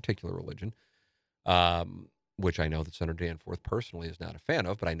one particular religion, which I know that Senator Danforth personally is not a fan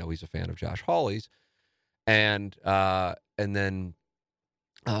of, but I know he's a fan of Josh Hawley's. And then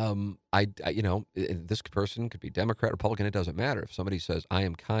this person could be Democrat, Republican. It doesn't matter. If somebody says, I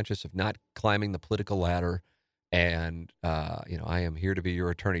am conscious of not climbing the political ladder and, I am here to be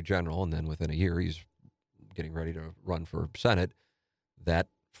your attorney general. And then within a year, he's getting ready to run for Senate. That,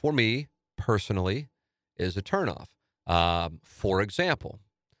 for me personally, is a turnoff. For example,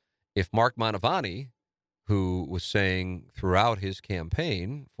 if Mark Mantovani, who was saying throughout his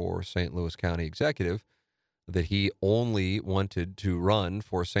campaign for St. Louis County Executive that he only wanted to run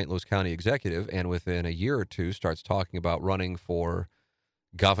for St. Louis County Executive, and within a year or two starts talking about running for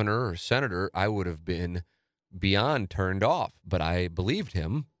governor or senator, I would have been beyond turned off. But I believed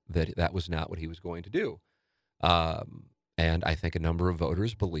him that that was not what he was going to do. And I think a number of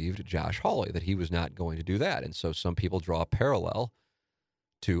voters believed Josh Hawley that he was not going to do that. And so some people draw a parallel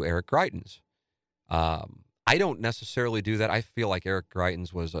to Eric Greitens. I don't necessarily do that. I feel like Eric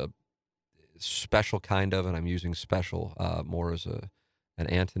Greitens was a special kind of, and I'm using special more as an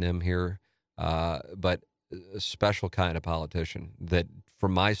antonym here, but a special kind of politician that,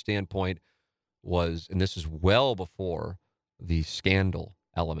 from my standpoint, was, and this is well before the scandal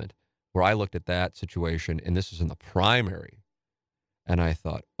element, where I looked at that situation, and this is in the primary, and I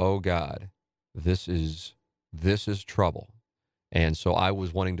thought, oh God, this is trouble. And so I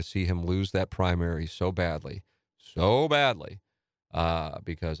was wanting to see him lose that primary so badly,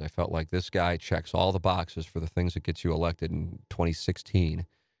 because I felt like this guy checks all the boxes for the things that gets you elected in 2016,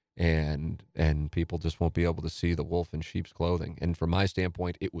 and people just won't be able to see the wolf in sheep's clothing. And from my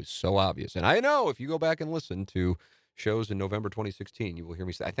standpoint, it was so obvious. And I know if you go back and listen to shows in November 2016, you will hear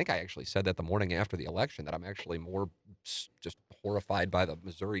me say, I think I actually said that the morning after the election, that I'm actually more just horrified by the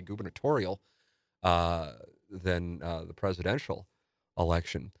Missouri gubernatorial than the presidential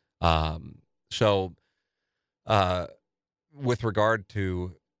election. With regard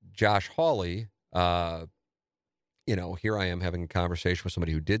to Josh Hawley, here I am having a conversation with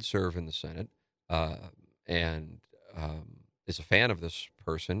somebody who did serve in the Senate and is a fan of this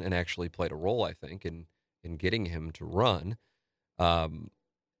person and actually played a role, I think, in getting him to run.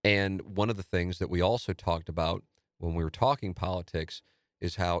 And one of the things that we also talked about when we were talking politics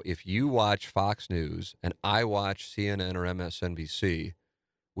is how if you watch Fox News and I watch CNN or MSNBC,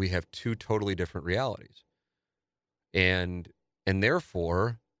 we have two totally different realities. And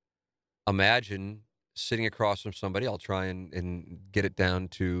therefore, imagine sitting across from somebody, I'll try and get it down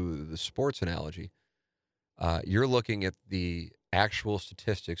to the sports analogy. You're looking at the actual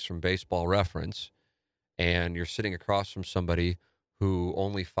statistics from Baseball Reference, and you're sitting across from somebody who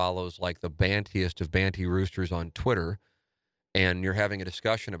only follows like the bantiest of banty roosters on Twitter, and you're having a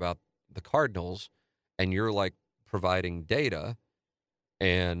discussion about the Cardinals, and you're like providing data,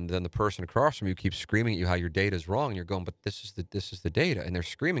 and then the person across from you keeps screaming at you how your data is wrong, and you're going, but this is the data, and they're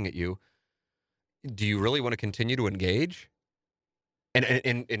screaming at you. Do you really want to continue to engage?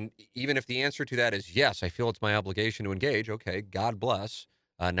 And even if the answer to that is yes, I feel it's my obligation to engage. Okay, God bless.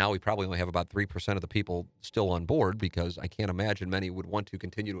 Now we probably only have about 3% of the people still on board, because I can't imagine many would want to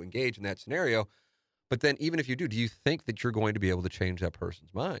continue to engage in that scenario. But then even if you do you think that you're going to be able to change that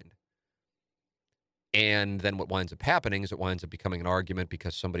person's mind? And then what winds up happening is it winds up becoming an argument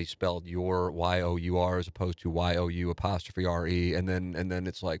because somebody spelled your Y-O-U-R as opposed to Y-O-U''R-E. And then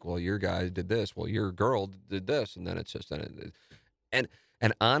it's like, well, your guy did this. Well, your girl did this. And then it's just, and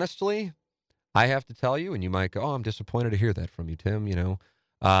honestly, I have to tell you, and you might go, oh, I'm disappointed to hear that from you, Tim.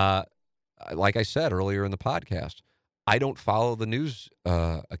 Like I said earlier in the podcast, I don't follow the news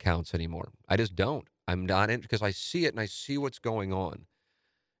accounts anymore. I just don't. I'm not in, because I see it and I see what's going on.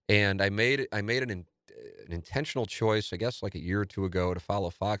 And I made an intentional choice, I guess, like a year or two ago, to follow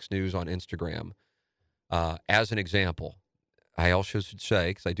Fox News on Instagram as an example. I also should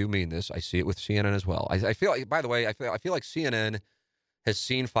say, because I do mean this, I see it with CNN as well. I feel like, by the way, I feel like CNN has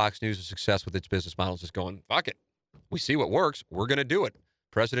seen Fox News' success with its business models, just going, fuck it. We see what works. We're going to do it.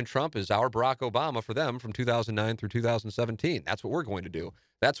 President Trump is our Barack Obama for them from 2009 through 2017. That's what we're going to do.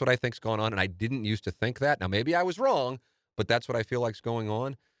 That's what I think's going on, and I didn't used to think that. Now, maybe I was wrong, but that's what I feel like's going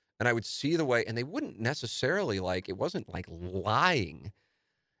on. And I would see the way, and they wouldn't necessarily it wasn't like lying.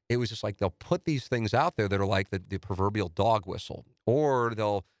 it was just like they'll put these things out there that are like the proverbial dog whistle, or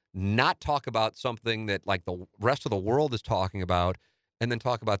they'll not talk about something that like the rest of the world is talking about, and then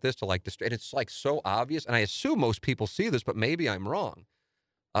talk about this to like and it's like so obvious. And I assume most people see this, but maybe I'm wrong,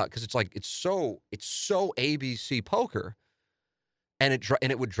 because it's like it's so ABC poker, and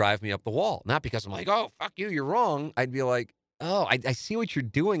it would drive me up the wall. Not because I'm like, oh fuck you, you're wrong. I'd be like, oh, I see what you're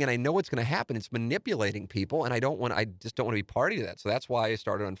doing, and I know what's going to happen. It's manipulating people, and I just don't want to be party to that. So that's why I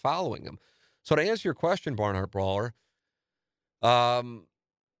started unfollowing them. So to answer your question, Barnhart Brawler, I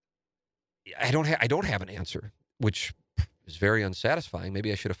don't have an answer, which is very unsatisfying.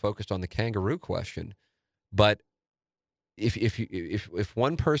 Maybe I should have focused on the kangaroo question. But if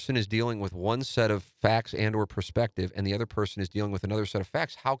one person is dealing with one set of facts and or perspective, and the other person is dealing with another set of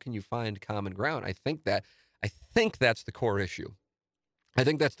facts, how can you find common ground? I think that's the core issue. I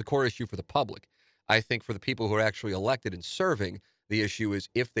think that's the core issue for the public. I think for the people who are actually elected and serving, the issue is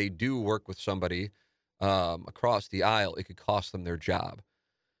if they do work with somebody across the aisle, it could cost them their job.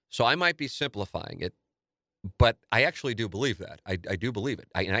 So I might be simplifying it, but I actually do believe that. I do believe it.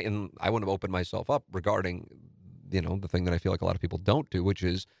 I want to open myself up regarding, the thing that I feel like a lot of people don't do, which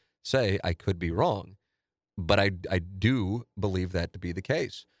is say I could be wrong. But I do believe that to be the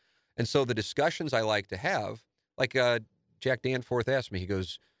case. And so the discussions I like to have, like Jack Danforth asked me, he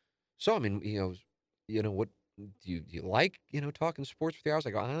goes, so, I mean, what do you like, talking sports with you? I was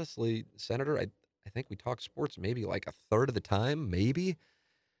like, honestly, Senator, I think we talk sports maybe like a third of the time, maybe.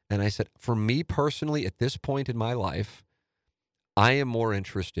 And I said, for me personally, at this point in my life, I am more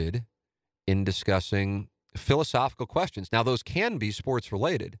interested in discussing philosophical questions. Now, those can be sports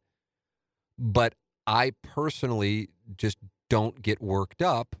related, but I personally just don't get worked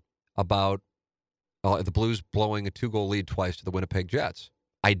up about the Blues blowing a 2-goal lead twice to the Winnipeg Jets.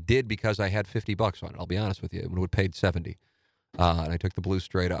 I did because I had $50 on it. I'll be honest with you. It would have paid 70, and I took the Blues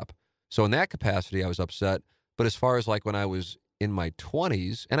straight up. So in that capacity, I was upset. But as far as like when I was in my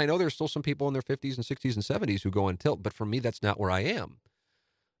 20s, and I know there's still some people in their 50s and 60s and 70s who go on tilt, but for me, that's not where I am.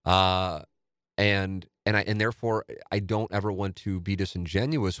 And therefore, I don't ever want to be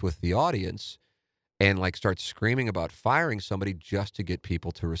disingenuous with the audience and like start screaming about firing somebody just to get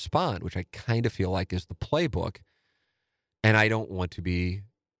people to respond, which I kind of feel like is the playbook. And I don't want to be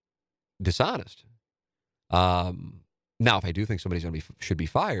dishonest. Now, if I do think somebody's should be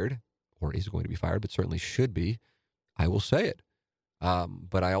fired, or is going to be fired, but certainly should be, I will say it.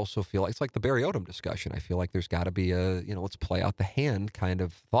 But I also feel like it's like the Barry Odom discussion. I feel like there's got to be a, let's play out the hand kind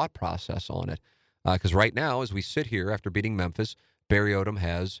of thought process on it. Because right now, as we sit here after beating Memphis, Barry Odom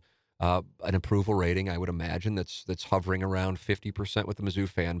has an approval rating, I would imagine, that's hovering around 50% with the Mizzou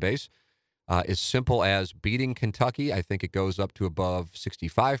fan base. As simple as beating Kentucky, I think it goes up to above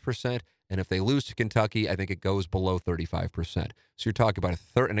 65%. And if they lose to Kentucky, I think it goes below 35%. So you're talking about a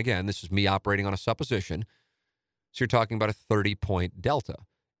third. And again, this is me operating on a supposition. So you're talking about a 30-point delta.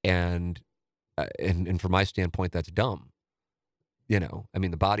 And from my standpoint, that's dumb. I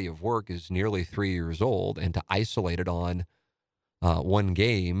mean, the body of work is nearly 3 years old, and to isolate it on one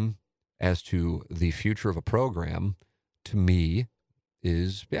game as to the future of a program, to me,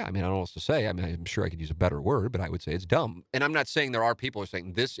 is, I don't know what else to say. I mean, I'm sure I could use a better word, but I would say it's dumb. And I'm not saying there are people who are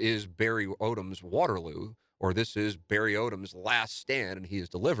saying this is Barry Odom's Waterloo, or this is Barry Odom's last stand, and he has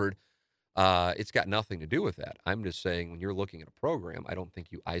delivered. It's got nothing to do with that. I'm just saying when you're looking at a program, I don't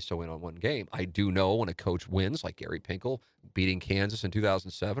think you ISO in on one game. I do know when a coach wins, like Gary Pinkel beating Kansas in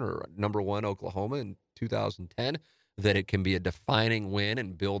 2007 or number 1 Oklahoma in 2010, that it can be a defining win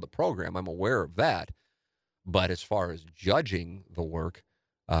and build a program. I'm aware of that. But as far as judging the work,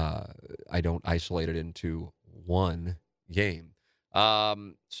 I don't isolate it into one game.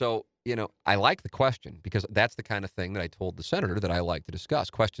 So, I like the question because that's the kind of thing that I told the senator that I like to discuss,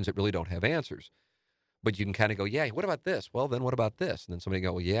 questions that really don't have answers. But you can kind of go, yeah, what about this? Well, then what about this? And then somebody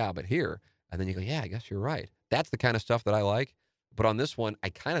go, well, yeah, but here. And then you go, yeah, I guess you're right. That's the kind of stuff that I like. But on this one, I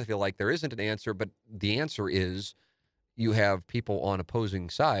kind of feel like there isn't an answer, but the answer is you have people on opposing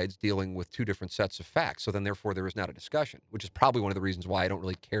sides dealing with two different sets of facts. So then, therefore, there is not a discussion, which is probably one of the reasons why I don't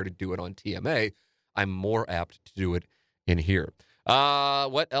really care to do it on TMA. I'm more apt to do it in here.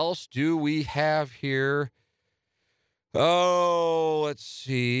 What else do we have here? Oh, let's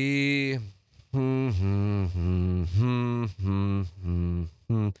see. I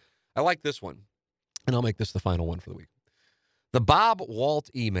like this one, and I'll make this the final one for the week. The Bob Walt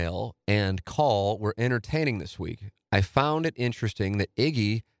email and call were entertaining this week. I found it interesting that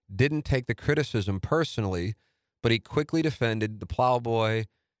Iggy didn't take the criticism personally, but he quickly defended the Plowboy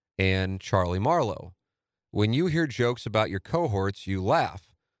and Charlie Marlowe. When you hear jokes about your cohorts, you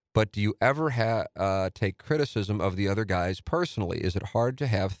laugh. But do you ever take criticism of the other guys personally? Is it hard to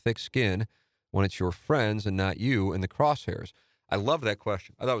have thick skin when it's your friends and not you in the crosshairs? I love that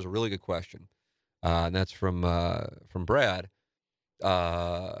question. I thought it was a really good question. And that's from Brad.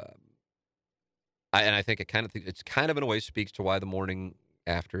 And I think it's kind of in a way speaks to why the morning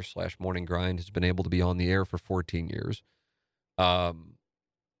after / morning grind has been able to be on the air for 14 years.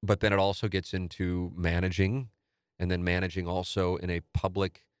 But then it also gets into managing, and then managing also in a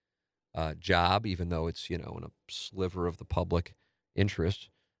public job, even though it's, in a sliver of the public interest.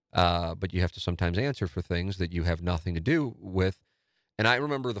 But you have to sometimes answer for things that you have nothing to do with. And I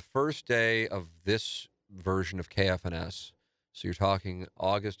remember the first day of this version of KFNS. So you're talking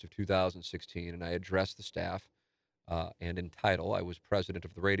August of 2016, and I addressed the staff, and in title, I was president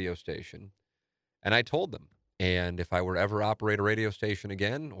of the radio station. And I told them, and if I were to ever operate a radio station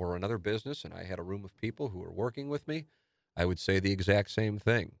again or another business, and I had a room of people who were working with me, I would say the exact same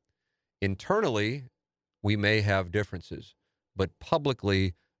thing. Internally, we may have differences, but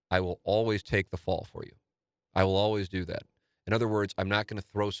publicly, I will always take the fall for you. I will always do that. In other words, I'm not going to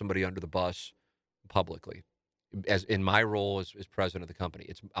throw somebody under the bus publicly, as in my role as president of the company.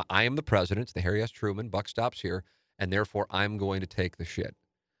 I am the president. It's the Harry S. Truman. Buck stops here, and therefore I'm going to take the shit.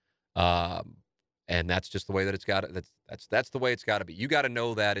 And that's just the way that it's got. That's the way it's got to be. You got to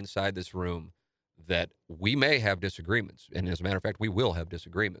know that inside this room that we may have disagreements, and as a matter of fact, we will have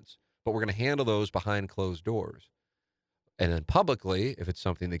disagreements. But we're going to handle those behind closed doors. And then publicly, if it's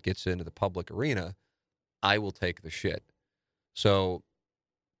something that gets into the public arena, I will take the shit. So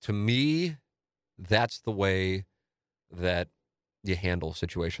to me, that's the way that you handle a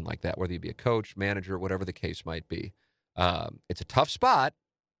situation like that, whether you be a coach, manager, whatever the case might be. It's a tough spot,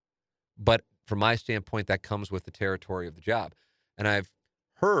 but from my standpoint, that comes with the territory of the job. And I've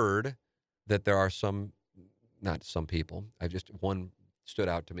heard that there are not some people, one stood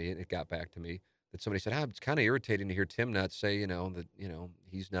out to me, and it got back to me, that somebody said, it's kind of irritating to hear Tim not say, that,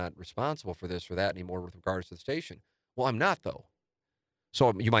 he's not responsible for this or that anymore with regards to the station. Well, I'm not, though.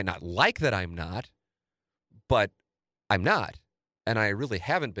 So you might not like that I'm not, but I'm not. And I really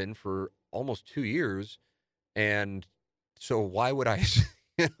haven't been for almost 2 years. And so why would I,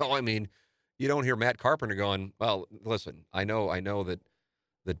 you don't hear Matt Carpenter going, well, listen, I know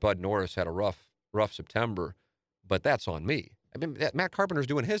that Bud Norris had a rough September, but that's on me. Matt Carpenter's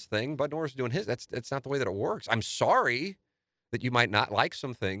doing his thing. Bud Norris is doing his. That's not the way that it works. I'm sorry that you might not like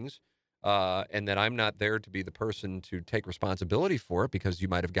some things, and that I'm not there to be the person to take responsibility for it because you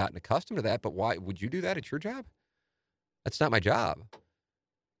might have gotten accustomed to that. But why would you do that at your job? That's not my job.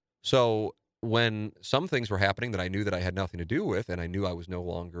 So when some things were happening that I knew that I had nothing to do with, and I knew I was no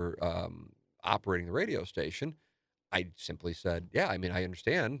longer operating the radio station, I simply said, yeah, I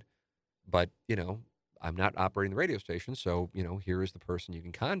understand, but, I'm not operating the radio station, so, here is the person you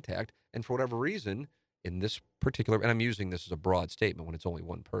can contact. And for whatever reason, in this particular, and I'm using this as a broad statement when it's only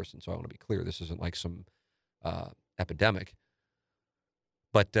one person, so I want to be clear, this isn't like some epidemic.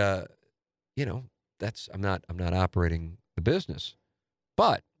 But, I'm not operating the business.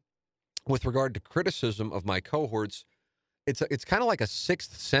 But with regard to criticism of my cohorts, it's kind of like a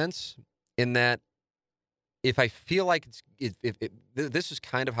sixth sense in that if I feel like this is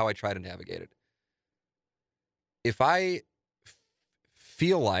kind of how I try to navigate it. If I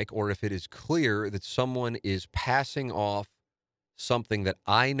feel like, or if it is clear that someone is passing off something that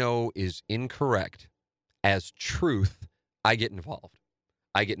I know is incorrect as truth, I get involved.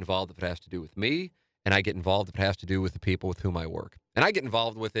 I get involved if it has to do with me, and I get involved if it has to do with the people with whom I work. And I get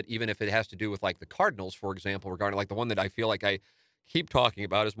involved with it even if it has to do with, like, the Cardinals, for example, regarding, like, the one that I feel like I keep talking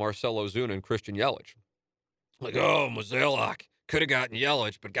about is Marcell Ozuna and Christian Yelich. Like, Mozeliak could have gotten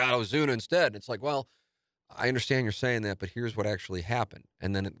Yelich, but got Ozuna instead. And it's like, well, I understand you're saying that, but here's what actually happened.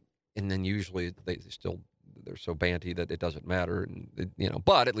 And then usually they're so banty that it doesn't matter. And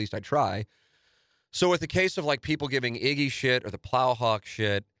but at least I try. So with the case of like people giving Iggy shit or the Plowhawk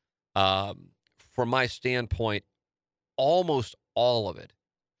shit, from my standpoint, almost all of it,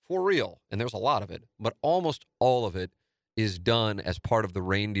 for real, and there's a lot of it, but almost all of it is done as part of the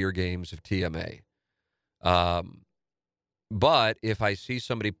reindeer games of TMA. But if I see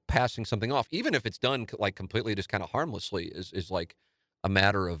somebody passing something off, even if it's done like completely just kind of harmlessly, is like a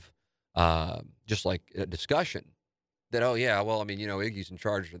matter of just like a discussion that, oh yeah, well, Iggy's in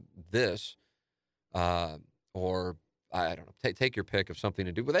charge of this, or I don't know, take your pick of something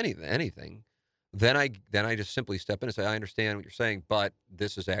to do with anything. Then I just simply step in and say, I understand what you're saying, but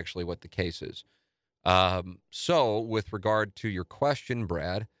this is actually what the case is. So with regard to your question,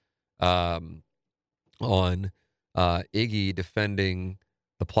 Brad, on Iggy defending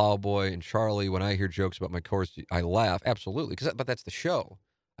the Plowboy and Charlie, when I hear jokes about my course, I laugh. Absolutely. But that's the show.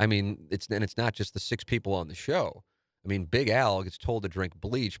 I mean, it's not just the 6 people on the show. I mean, Big Al gets told to drink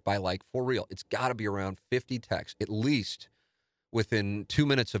bleach by, like, for real, it's got to be around 50 texts, at least within 2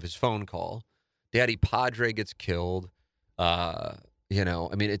 minutes of his phone call. Daddy Padre gets killed. I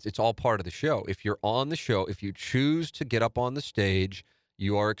mean, it's all part of the show. If you're on the show, if you choose to get up on the stage,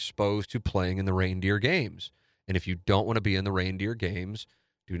 you are exposed to playing in the reindeer games. And if you don't want to be in the reindeer games,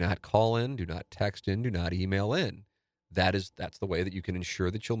 do not call in, do not text in, do not email in. That's the way that you can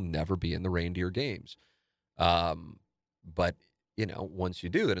ensure that you'll never be in the reindeer games. But once you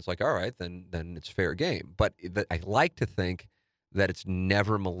do, then it's like, all right, then it's fair game. But I like to think that it's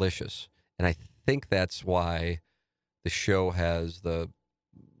never malicious, and I think that's why the show has the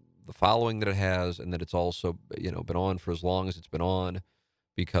following that it has, and that it's also been on for as long as it's been on,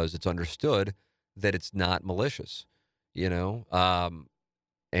 because it's understood that it's not malicious, and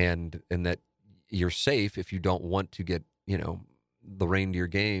that you're safe if you don't want to get the reindeer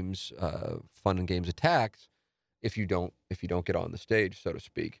games, fun and games attacked, if you don't get on the stage, so to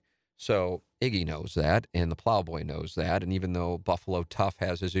speak. So Iggy knows that, and the Plowboy knows that. And even though Buffalo Tough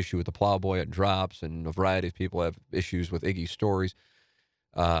has his issue with the Plowboy at drops, and a variety of people have issues with Iggy's stories,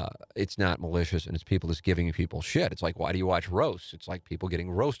 it's not malicious, and it's people just giving people shit. It's like, why do you watch roasts? It's like people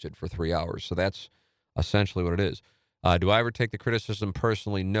getting roasted for 3 hours. So that's essentially what it is. Do I ever take the criticism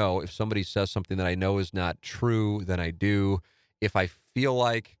personally? No. If somebody says something that I know is not true, then I do. If I feel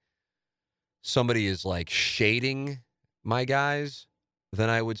like somebody is like shading my guys, then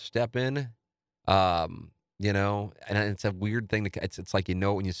I would step in. And it's a weird thing. It's like,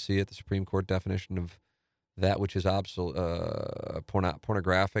 when you see it, the Supreme Court definition of that which is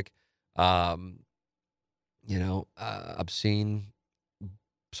pornographic, obscene.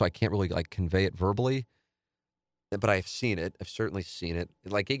 So I can't really like convey it verbally, but I've seen it. I've certainly seen it.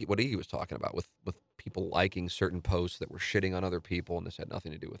 Like what Iggy was talking about with people liking certain posts that were shitting on other people, and this had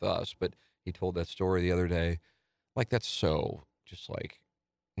nothing to do with us, but he told that story the other day. Like, that's so just like,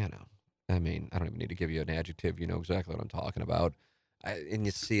 I mean, I don't even need to give you an adjective. You know exactly what I'm talking about. And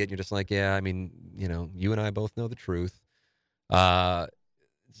you see it, and you're just like, yeah, I mean, you and I both know the truth.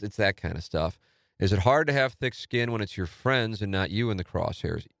 It's that kind of stuff. Is it hard to have thick skin when it's your friends and not you in the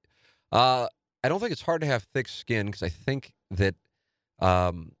crosshairs? I don't think it's hard to have thick skin, because I think that,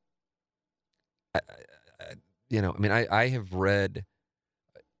 I have read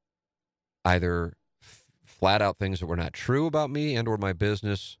either flat out things that were not true about me and or my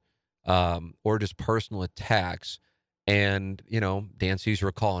business, or just personal attacks. And, Dan Caesar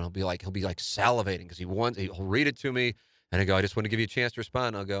will call, and he'll be like salivating because he'll read it to me, and I go, I just want to give you a chance to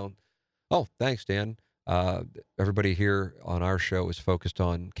respond. I'll go, oh, thanks, Dan. Everybody here on our show is focused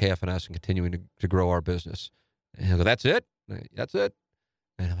on KFNS and continuing to grow our business. And he'll go, that's it? That's it?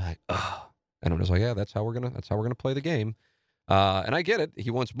 And I'm like, oh. And I'm just like, yeah, that's how we're gonna play the game. And I get it. He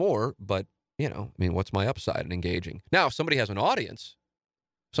wants more, but what's my upside in engaging? Now, if somebody actually has an audience,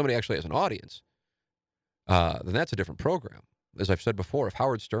 then that's a different program. As I've said before, if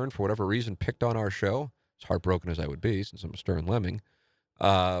Howard Stern, for whatever reason, picked on our show, as heartbroken as I would be, since I'm a Stern lemming,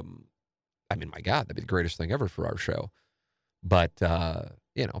 my God, that'd be the greatest thing ever for our show. But,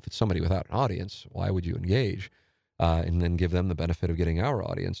 if it's somebody without an audience, why would you engage? And then give them the benefit of getting our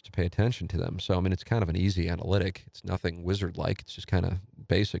audience to pay attention to them. So, it's kind of an easy analytic. It's nothing wizard-like. It's just kind of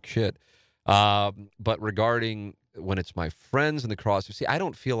basic shit. But regarding when it's my friends in the crosshairs, see, I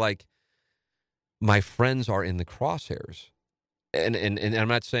don't feel like my friends are in the crosshairs. And I'm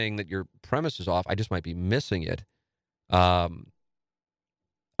not saying that your premise is off. I just might be missing it. I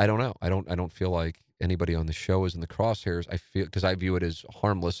don't know. I don't feel like anybody on the show is in the crosshairs. Because I view it as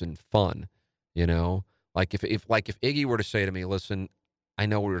harmless and fun, Like if Iggy were to say to me, listen, I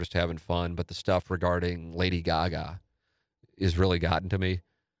know we were just having fun, but the stuff regarding Lady Gaga is really gotten to me,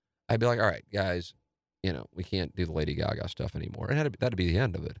 I'd be like, all right, guys, we can't do the Lady Gaga stuff anymore. And that'd be the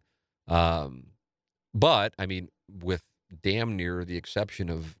end of it. But, with damn near the exception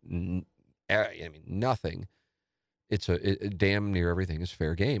of, nothing, it damn near everything is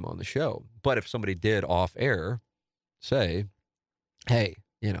fair game on the show. But if somebody did off air say, hey,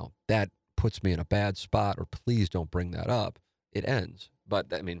 that puts me in a bad spot, or please don't bring that up, it ends. But,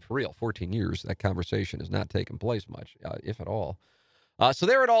 for real, 14 years, that conversation has not taken place much, if at all. So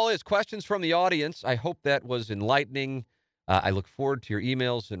there it all is. Questions from the audience. I hope that was enlightening. I look forward to your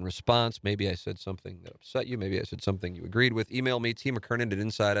emails in response. Maybe I said something that upset you. Maybe I said something you agreed with. Email me,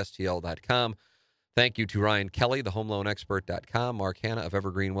 tmckernan@insidestl.com. Thank you to Ryan Kelly, the homeloanexpert.com, Mark Hanna of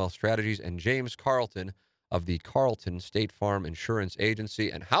Evergreen Wealth Strategies, and James Carlton of the Carlton State Farm Insurance Agency.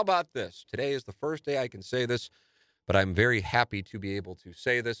 And how about this? Today is the first day I can say this, but I'm very happy to be able to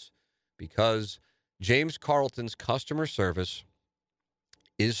say this because James Carlton's customer service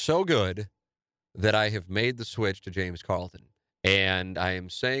is so good that I have made the switch to James Carlton. And I am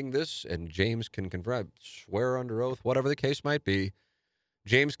saying this, and James can confirm, swear under oath, whatever the case might be.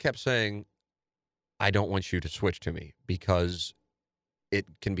 James kept saying, I don't want you to switch to me because it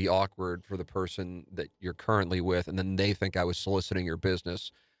can be awkward for the person that you're currently with, and then they think I was soliciting your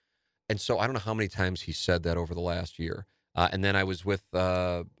business. And so I don't know how many times he said that over the last year. And then I was with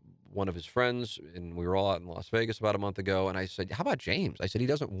one of his friends, and we were all out in Las Vegas about a month ago, and I said, how about James? I said, he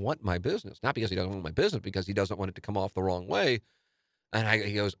doesn't want my business. Not because he doesn't want my business, because he doesn't want it to come off the wrong way. And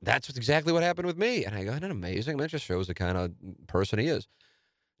he goes, that's exactly what happened with me. And I go, isn't that amazing? That just shows the kind of person he is.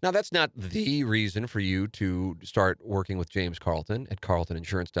 Now, that's not the reason for you to start working with James Carlton at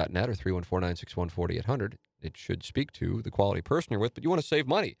carltoninsurance.net or 314-961-4800. It should speak to the quality person you're with, but you want to save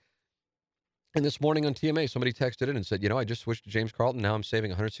money. And this morning on TMA, somebody texted in and said, I just switched to James Carlton. Now I'm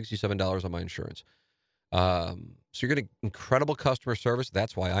saving $167 on my insurance. So you're getting incredible customer service.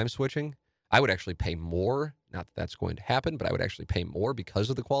 That's why I'm switching. I would actually pay more. Not that that's going to happen, but I would actually pay more because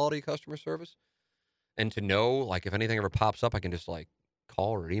of the quality of customer service. And to know, like, if anything ever pops up, I can just, like,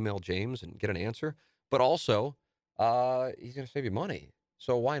 call or email James and get an answer. But also, he's going to save you money.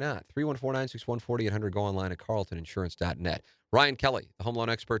 So why not? 314-961-4800. Go online at carltoninsurance.net. Ryan Kelly,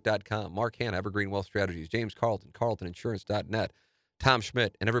 thehomeloanexpert.com. Mark Hanna, Evergreen Wealth Strategies. James Carlton, carltoninsurance.net. Tom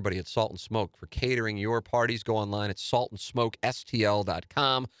Schmidt and everybody at Salt and Smoke for catering your parties. Go online at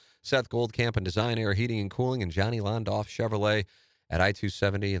saltandsmokestl.com. Seth Goldcamp and Design Air Heating and Cooling, and Johnny Londoff Chevrolet at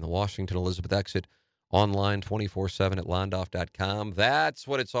I-270 and the Washington Elizabeth exit. Online 24/7 at londoff.com. That's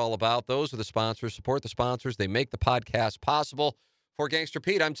what it's all about. Those are the sponsors. Support the sponsors. They make the podcast possible. For Gangster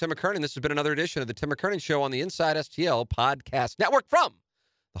Pete, I'm Tim McKernan. This has been another edition of the Tim McKernan Show on the Inside STL Podcast Network from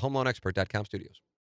the HomeLoanExpert.com studios.